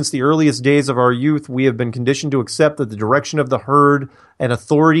was, since the earliest days of our youth, we have been conditioned to accept that the direction of the herd and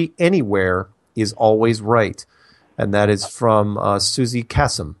authority anywhere is always right. And that is from Susie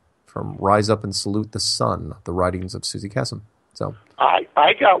Kassem from Rise Up and Salute the Sun, the writings of Susie Kassem. So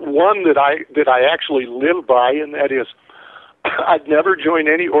I got one that I actually live by, and that is, I'd never join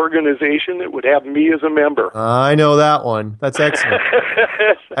any organization that would have me as a member. I know that one. That's excellent.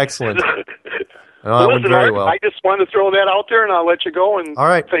 Excellent. Well, listen, very well. I just wanted to throw that out there, and I'll let you go. And all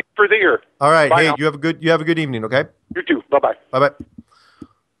right. Thanks for the ear. All right. Bye hey, now. you have a good evening. Okay. You too. Bye-bye. Bye-bye.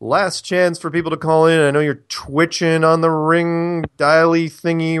 Last chance for people to call in. I know you're twitching on the ring dialy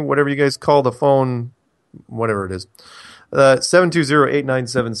thingy, whatever you guys call the phone, whatever it is.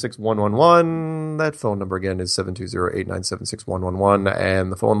 720-897-6111. That phone number again is 720-897-6111.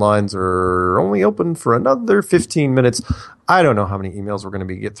 And the phone lines are only open for another 15 minutes. I don't know how many emails we're going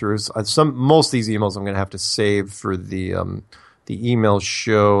to get through. Most of these emails I'm going to have to save for the email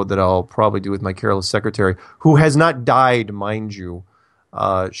show that I'll probably do with my careless secretary, who has not died, mind you.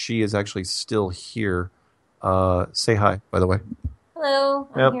 She is actually still here. Say hi, by the way. Hello,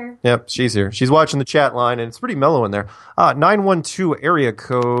 I'm here. Yep, she's here. She's watching the chat line, and it's pretty mellow in there. 912 area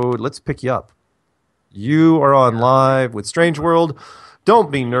code. Let's pick you up. You are on live with Strange World.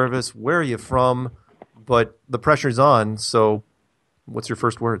 Don't be nervous. Where are you from? But the pressure's on, so what's your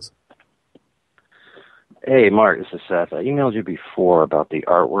first words? Hey, Mark, this is Seth. I emailed you before about the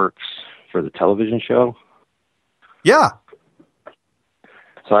artworks for the television show. Yeah.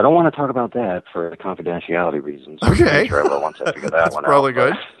 So I don't want to talk about that for confidentiality reasons. Okay. I'm sure everyone wants to figure that one out. Probably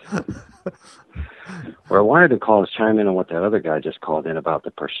good. Where I wanted to call is chime in on what that other guy just called in about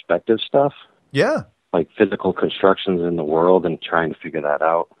the perspective stuff. Yeah. Like physical constructions in the world and trying to figure that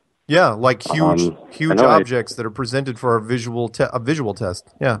out. Yeah, like huge objects that are presented for a visual test.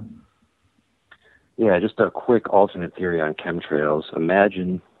 Yeah. Yeah, just a quick alternate theory on chemtrails.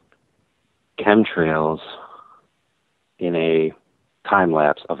 Imagine chemtrails in a time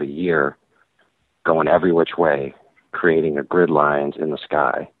lapse of a year going every which way, creating a grid lines in the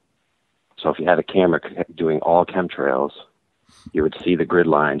sky. So if you had a camera doing all chemtrails, you would see the grid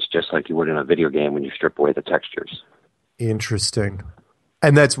lines just like you would in a video game when you strip away the textures. Interesting.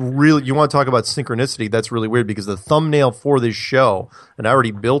 And that's really, you want to talk about synchronicity, that's really weird because the thumbnail for this show, and I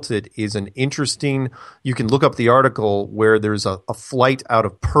already built it, is an interesting, you can look up the article where there's a flight out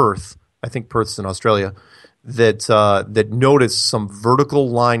of Perth, I think Perth's in Australia, that noticed some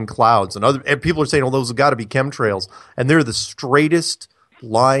vertical line clouds. And people are saying, oh, those have got to be chemtrails. And they're the straightest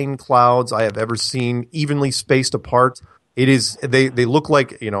line clouds I have ever seen, evenly spaced apart. It is, they look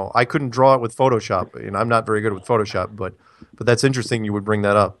like, I couldn't draw it with Photoshop, and I'm not very good with Photoshop, but that's interesting you would bring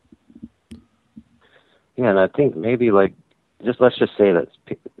that up. Yeah, and I think maybe let's just say that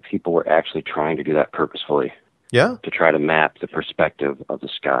people were actually trying to do that purposefully. Yeah. To try to map the perspective of the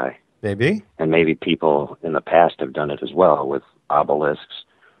sky. Maybe. And maybe people in the past have done it as well with obelisks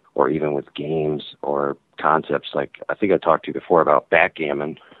or even with games or concepts. Like, I think I talked to you before about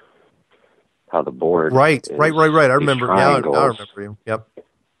backgammon, how the board. Right. I remember. Now I remember you. Yep.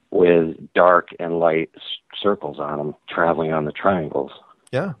 With dark and light circles on them, traveling on the triangles.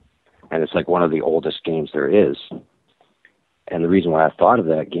 Yeah. And it's like one of the oldest games there is. And the reason why I thought of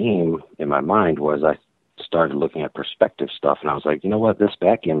that game in my mind was I started looking at perspective stuff, and I was like, you know what? This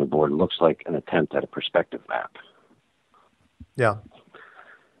backgammon board looks like an attempt at a perspective map. Yeah.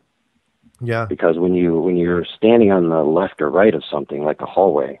 Yeah. Because when you're standing on the left or right of something like a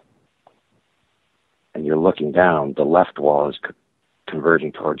hallway, and you're looking down, the left wall is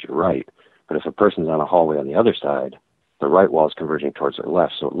converging towards your right. But if a person's on a hallway on the other side, the right wall is converging towards their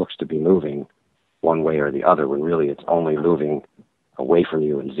left, so it looks to be moving one way or the other, when really it's only moving away from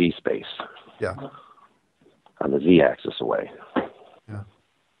you in Z space. Yeah. On the Z-axis away. Yeah.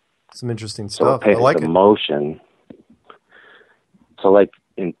 Some interesting stuff. So I like the it. motion. So,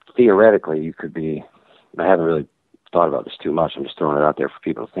 theoretically, you could be, I haven't really thought about this too much, I'm just throwing it out there for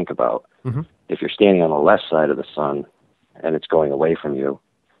people to think about. Mm-hmm. If you're standing on the left side of the sun and it's going away from you,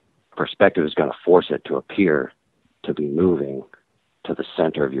 perspective is going to force it to appear to be moving to the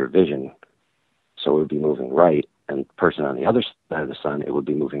center of your vision. So it would be moving right, and the person on the other side of the sun, it would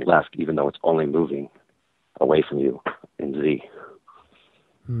be moving left, even though it's only moving away from you in Z.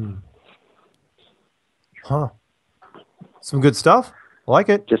 Huh. Some good stuff. I like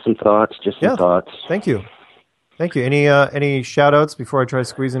it. Just some thoughts. Thank you. Any shout outs before I try to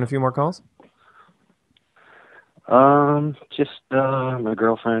squeeze in a few more calls? Just my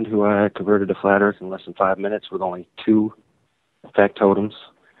girlfriend, who I converted to flat Earth in less than 5 minutes with only 2 factotums,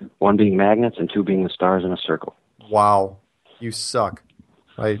 1 being magnets and 2 being the stars in a circle. Wow, you suck.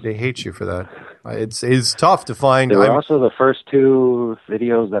 They hate you for that. It's tough to find. They were also the first 2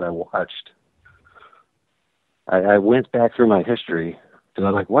 videos that I watched. I went back through my history because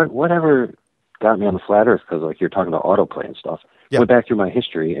I was like, whatever got me on the flat Earth? Because you're talking about autoplay and stuff. Yeah. Went back through my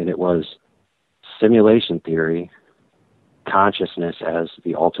history, and it was simulation theory, consciousness as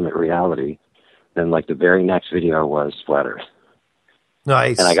the ultimate reality. Then the very next video was flat Earth.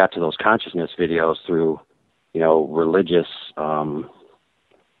 Nice. And I got to those consciousness videos through, religious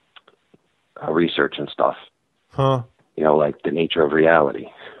research and stuff. Huh. Like the nature of reality.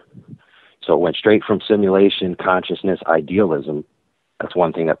 So it went straight from simulation, consciousness, idealism. That's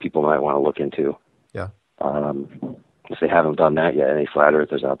one thing that people might want to look into. Yeah. If they haven't done that yet, any flat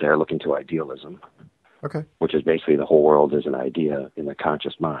earthers out there, look into idealism. Okay. Which is basically the whole world is an idea in the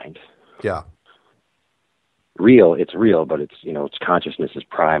conscious mind. Yeah. It's real, but it's consciousness is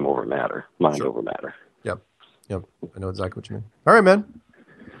prime over matter, mind over matter. Yep. I know exactly what you mean. All right, man.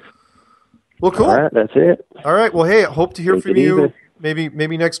 Well, cool. All right, that's it. All right. Well, hey, I hope to hear Take from it you easy.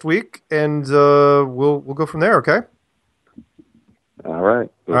 maybe next week, and we'll go from there. Okay. All right.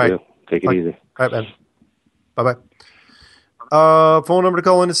 All right. Take it easy. All right, man. Bye-bye. Phone number to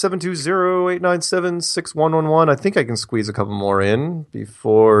call in is 720-897-6111. I think I can squeeze a couple more in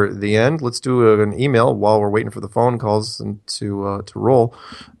before the end. Let's do an email while we're waiting for the phone calls and to roll.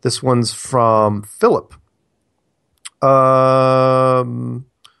 This one's from Philip.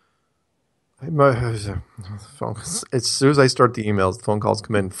 I As soon as I start the emails, the phone calls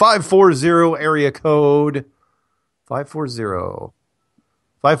come in. 540 area code. 540.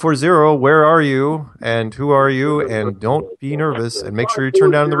 540, where are you? And who are you? And don't be nervous. And make sure you turn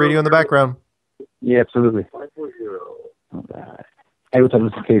down the radio in the background. Yeah, absolutely. Hey, what's up?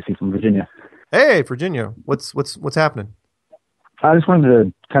 This is Casey from Virginia. Hey, Virginia. What's happening? I just wanted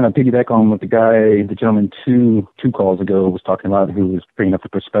to kind of piggyback on what the gentleman two calls ago was talking about, who was bringing up the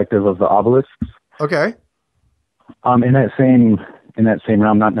perspective of the obelisks. Okay. In that same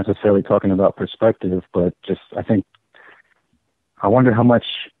realm, not necessarily talking about perspective, but just I wonder how much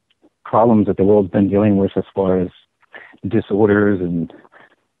problems that the world's been dealing with as far as disorders and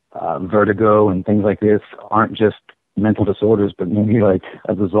vertigo and things like this aren't just mental disorders, but maybe like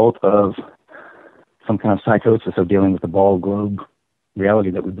a result of some kind of psychosis of dealing with the ball globe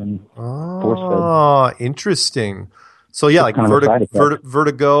reality that we've been force-fed. Oh, interesting. So yeah, like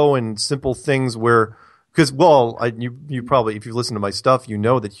vertigo and simple things where, because you probably, if you listen to my stuff, you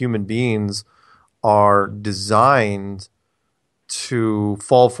know that human beings are designed to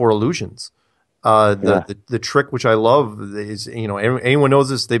fall for illusions. The trick, which I love, is, anyone knows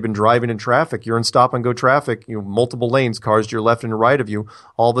this. They've been driving in traffic. You're in stop and go traffic. Multiple lanes, cars to your left and right of you.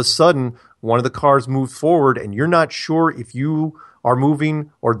 All of a sudden, one of the cars moves forward, and you're not sure if you are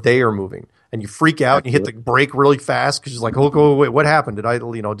moving or they are moving, and you freak out. And you hit the brake really fast because you're like, "Oh, wait, what happened? Did I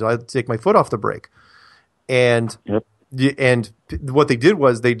take my foot off the brake?" And what they did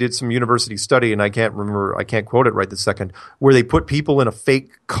was they did some university study, and I can't quote it right this second, where they put people in a fake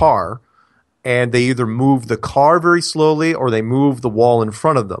car. And they either move the car very slowly or they move the wall in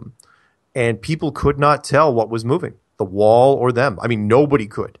front of them. And people could not tell what was moving, the wall or them. I mean, nobody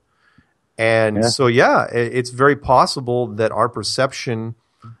could. And it's very possible that our perception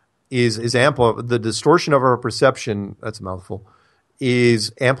is ample. The distortion of our perception, that's a mouthful,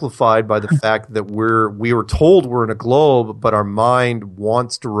 is amplified by the fact that we were told we're in a globe, but our mind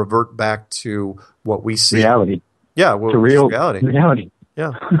wants to revert back to what we see. Reality. Yeah, to real reality.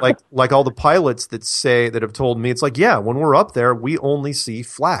 Yeah, like all the pilots that have told me, it's like, yeah, when we're up there, we only see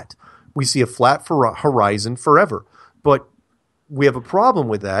flat. We see a flat horizon forever. But we have a problem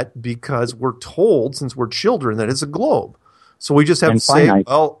with that because we're told since we're children that it's a globe. So we just have to say,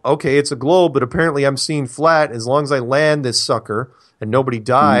 well, okay, it's a globe, but apparently I'm seeing flat. As long as I land this sucker and nobody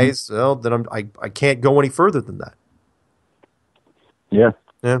dies, well, then I can't go any further than that. Yeah.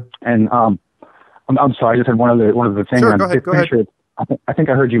 Yeah. And I'm sorry, I just had one other thing. Sure, go ahead. Sure, I think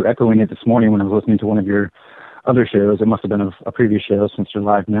I heard you echoing it this morning when I was listening to one of your other shows. It must have been a previous show since you're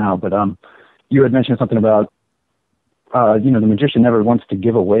live now. But you had mentioned something about, the magician never wants to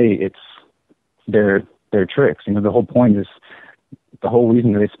give away their tricks. The whole point is, the whole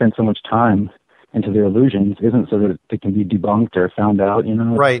reason that they spend so much time into their illusions isn't so that they can be debunked or found out.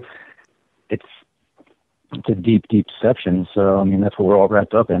 Right. It's a deep, deep deception. So that's what we're all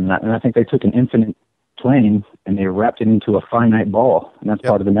wrapped up in. And I think they took an infinite plane and they wrapped it into a finite ball, and that's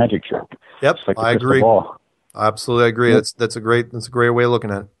part of the magic trick. Yep, like I agree. Ball. Absolutely, I agree. Yep. That's a great way of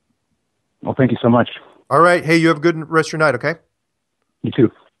looking at it. Well, thank you so much. All right, hey, you have a good rest of your night. Okay. You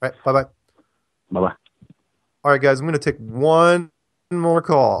too. All right, bye. Bye. All right, guys, I'm going to take one more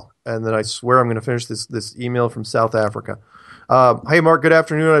call, and then I swear I'm going to finish this email from South Africa. Hey, Mark, good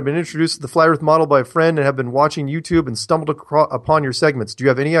afternoon. I've been introduced to the Flat Earth model by a friend and have been watching YouTube and stumbled upon your segments. Do you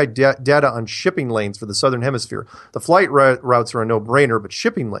have any data on shipping lanes for the Southern Hemisphere? The flight routes are a no-brainer, but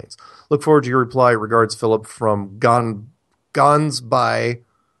shipping lanes. Look forward to your reply. Regards, Philip from Gansby,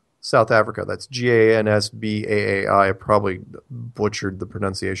 South Africa. That's Gansbaai. I probably butchered the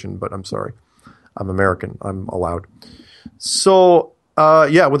pronunciation, but I'm sorry. I'm American. I'm allowed. So...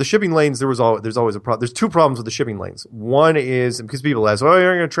 with the shipping lanes, there's always a problem. There's two problems with the shipping lanes. One is, because people ask,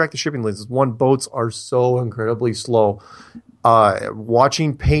 you're going to track the shipping lanes. One, boats are so incredibly slow.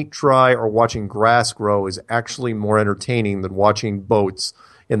 Watching paint dry or watching grass grow is actually more entertaining than watching boats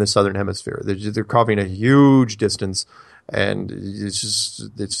in the Southern Hemisphere. They're covering a huge distance, and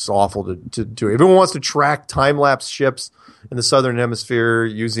it's awful to do. If anyone wants to track time-lapse ships in the Southern Hemisphere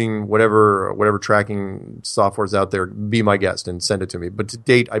using whatever tracking software is out there, be my guest and send it to me. But to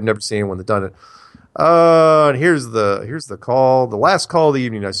date, I've never seen anyone that's done it. And here's the call. The last call of the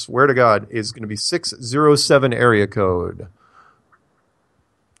evening, I swear to God, is going to be 607 area code.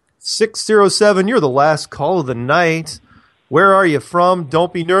 607, you're the last call of the night. Where are you from?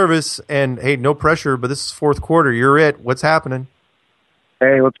 Don't be nervous. And hey, no pressure, but this is fourth quarter. You're it. What's happening?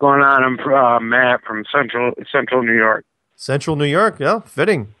 Hey, what's going on? I'm Matt from Central New York. Central New York, yeah,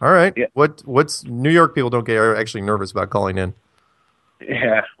 fitting. All right. Yeah. What's New York people are actually nervous about calling in?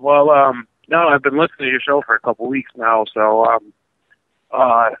 Yeah. Well, no, I've been listening to your show for a couple weeks now, so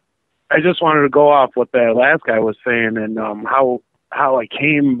I I just wanted to go off what that last guy was saying and how I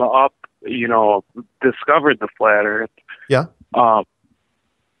came up, discovered the flat Earth. Yeah.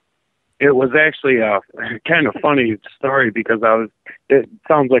 It was actually a kind of funny story because it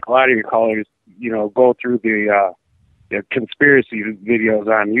sounds like a lot of your callers, go through the conspiracy videos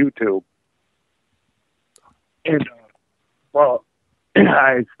on YouTube. And,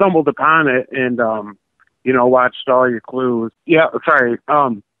 I stumbled upon it and, watched all your clues. Yeah, sorry.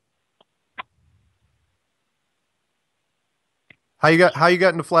 How you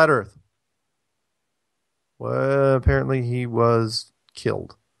got into flat Earth? Well, apparently he was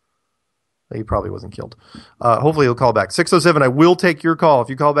killed. He probably wasn't killed. Hopefully he'll call back. 607. I will take your call if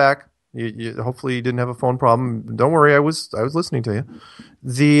you call back. You hopefully you didn't have a phone problem. Don't worry, I was listening to you.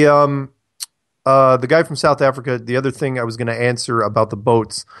 The guy from South Africa. The other thing I was going to answer about the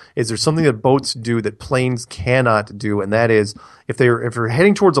boats is there's something that boats do that planes cannot do, and that is if they're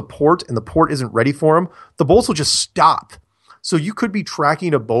heading towards a port and the port isn't ready for them, the boats will just stop. So you could be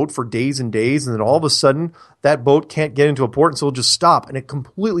tracking a boat for days and days, and then all of a sudden that boat can't get into a port, and so it'll just stop, and it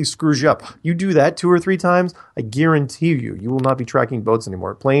completely screws you up. You do that 2 or 3 times, I guarantee you will not be tracking boats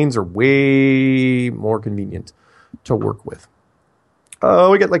anymore. Planes are way more convenient to work with.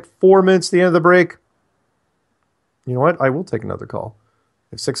 We got like 4 minutes to the end of the break. You know what? I will take another call.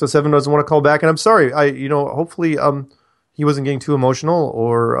 If 607 doesn't want to call back, and I'm sorry, hopefully he wasn't getting too emotional,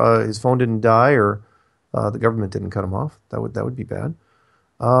 or his phone didn't die, or the government didn't cut him off. That would be bad.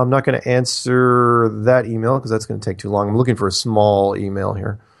 I'm not going to answer that email because that's going to take too long. I'm looking for a small email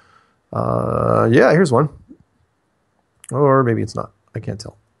here. Yeah, here's one. Or maybe it's not. I can't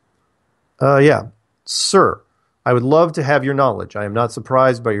tell. Yeah. Sir, I would love to have your knowledge. I am not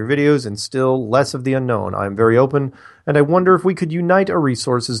surprised by your videos and still less of the unknown. I am very open, and I wonder if we could unite our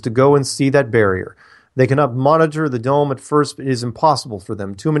resources to go and see that barrier. They cannot monitor the dome at first. It is impossible for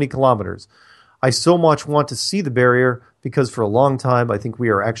them. Too many kilometers. I so much want to see the barrier because for a long time I think we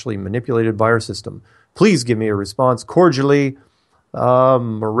are actually manipulated by our system. Please give me a response. Cordially,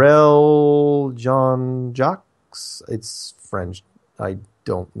 Morel Jean Jacques. It's French. I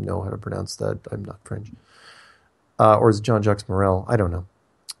don't know how to pronounce that. I'm not French. Or is it John Jacques Morel? I don't know.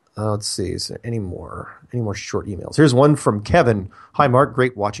 Let's see. Is there any more short emails? Here's one from Kevin. Hi, Mark.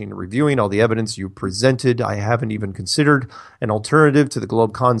 Great watching and reviewing all the evidence you presented. I haven't even considered an alternative to the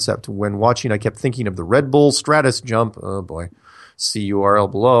globe concept. When watching, I kept thinking of the Red Bull Stratus jump. Oh, boy. See URL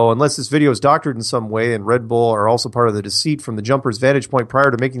below. Unless this video is doctored in some way and Red Bull are also part of the deceit from the jumper's vantage point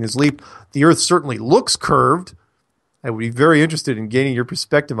prior to making this leap, the Earth certainly looks curved. I would be very interested in gaining your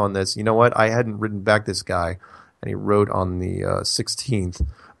perspective on this. You know what? I hadn't written back this guy, and he wrote on the 16th.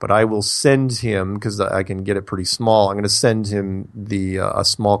 But I will send him, because I can get it pretty small, I'm going to send him a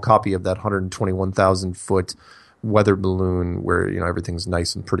small copy of that 121,000-foot weather balloon where everything's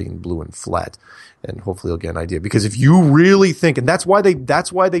nice and pretty and blue and flat, and hopefully he'll get an idea. Because if you really think, and that's why they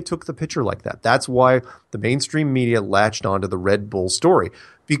took the picture like that. That's why the mainstream media latched onto the Red Bull story,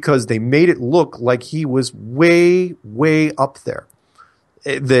 because they made it look like he was way, way up there.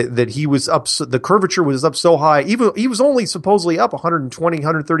 That he was up, the curvature was up so high. Even he was only supposedly up 120,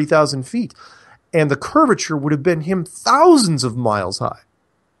 130,000 feet, and the curvature would have been him thousands of miles high.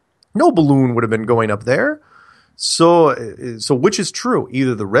 No balloon would have been going up there. So which is true?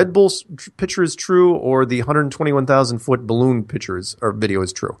 Either the Red Bull picture is true, or the 121,000-foot balloon video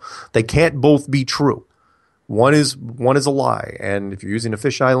is true. They can't both be true. One is a lie, and if you're using a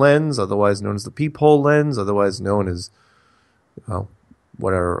fisheye lens, otherwise known as the peephole lens, otherwise known as, well,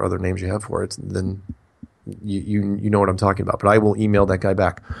 whatever other names you have for it, then you know what I'm talking about. But I will email that guy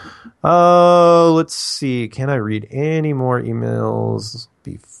back. Let's see. Can I read any more emails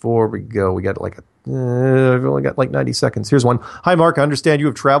before we go? We got I've only got like 90 seconds. Here's one. Hi, Mark. I understand you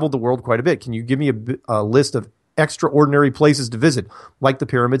have traveled the world quite a bit. Can you give me a list of extraordinary places to visit, like the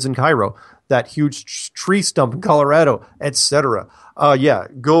pyramids in Cairo, that huge tree stump in Colorado, etc.? Yeah,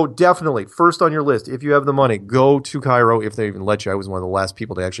 go definitely. First on your list, if you have the money, go to Cairo if they even let you. I was one of the last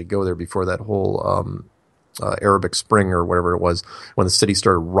people to actually go there before that whole Arabic Spring or whatever it was, when the city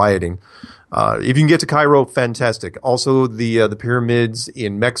started rioting. If you can get to Cairo, fantastic. Also, the pyramids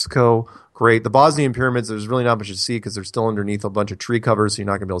in Mexico, great. The Bosnian pyramids, there's really not much to see because they're still underneath a bunch of tree covers, so you're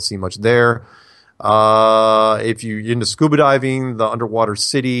not going to be able to see much there. If you're into scuba diving, the underwater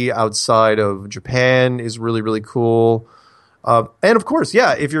city outside of Japan is really, really cool. And of course,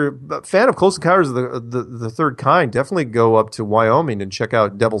 yeah, if you're a fan of Close Encounters of the Third Kind, definitely go up to Wyoming and check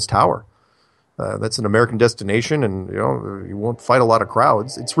out Devil's Tower. That's an American destination, and you won't fight a lot of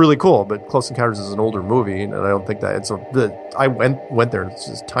crowds. It's really cool, but Close Encounters is an older movie, and I don't think that I went there. It's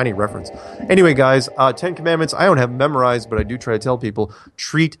just a tiny reference. Anyway, guys, 10 Commandments. I don't have memorized, but I do try to tell people: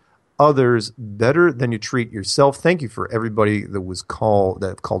 treat others better than you treat yourself. Thank you for everybody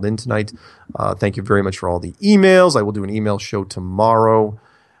that called in tonight. Thank you very much for all the emails. I will do an email show tomorrow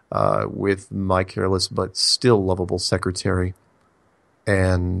with my careless but still lovable secretary.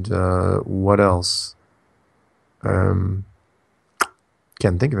 And what else? Can't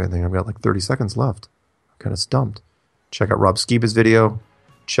think of anything. I've got like 30 seconds left. I'm kind of stumped. Check out Rob Skiba's video.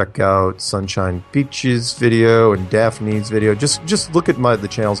 Check out Sunshine Beach's video and Daphne's video. Just look at the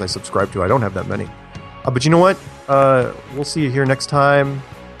channels I subscribe to. I don't have that many. But you know what? We'll see you here next time.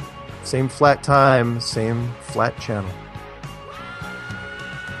 Same flat time, same flat channel.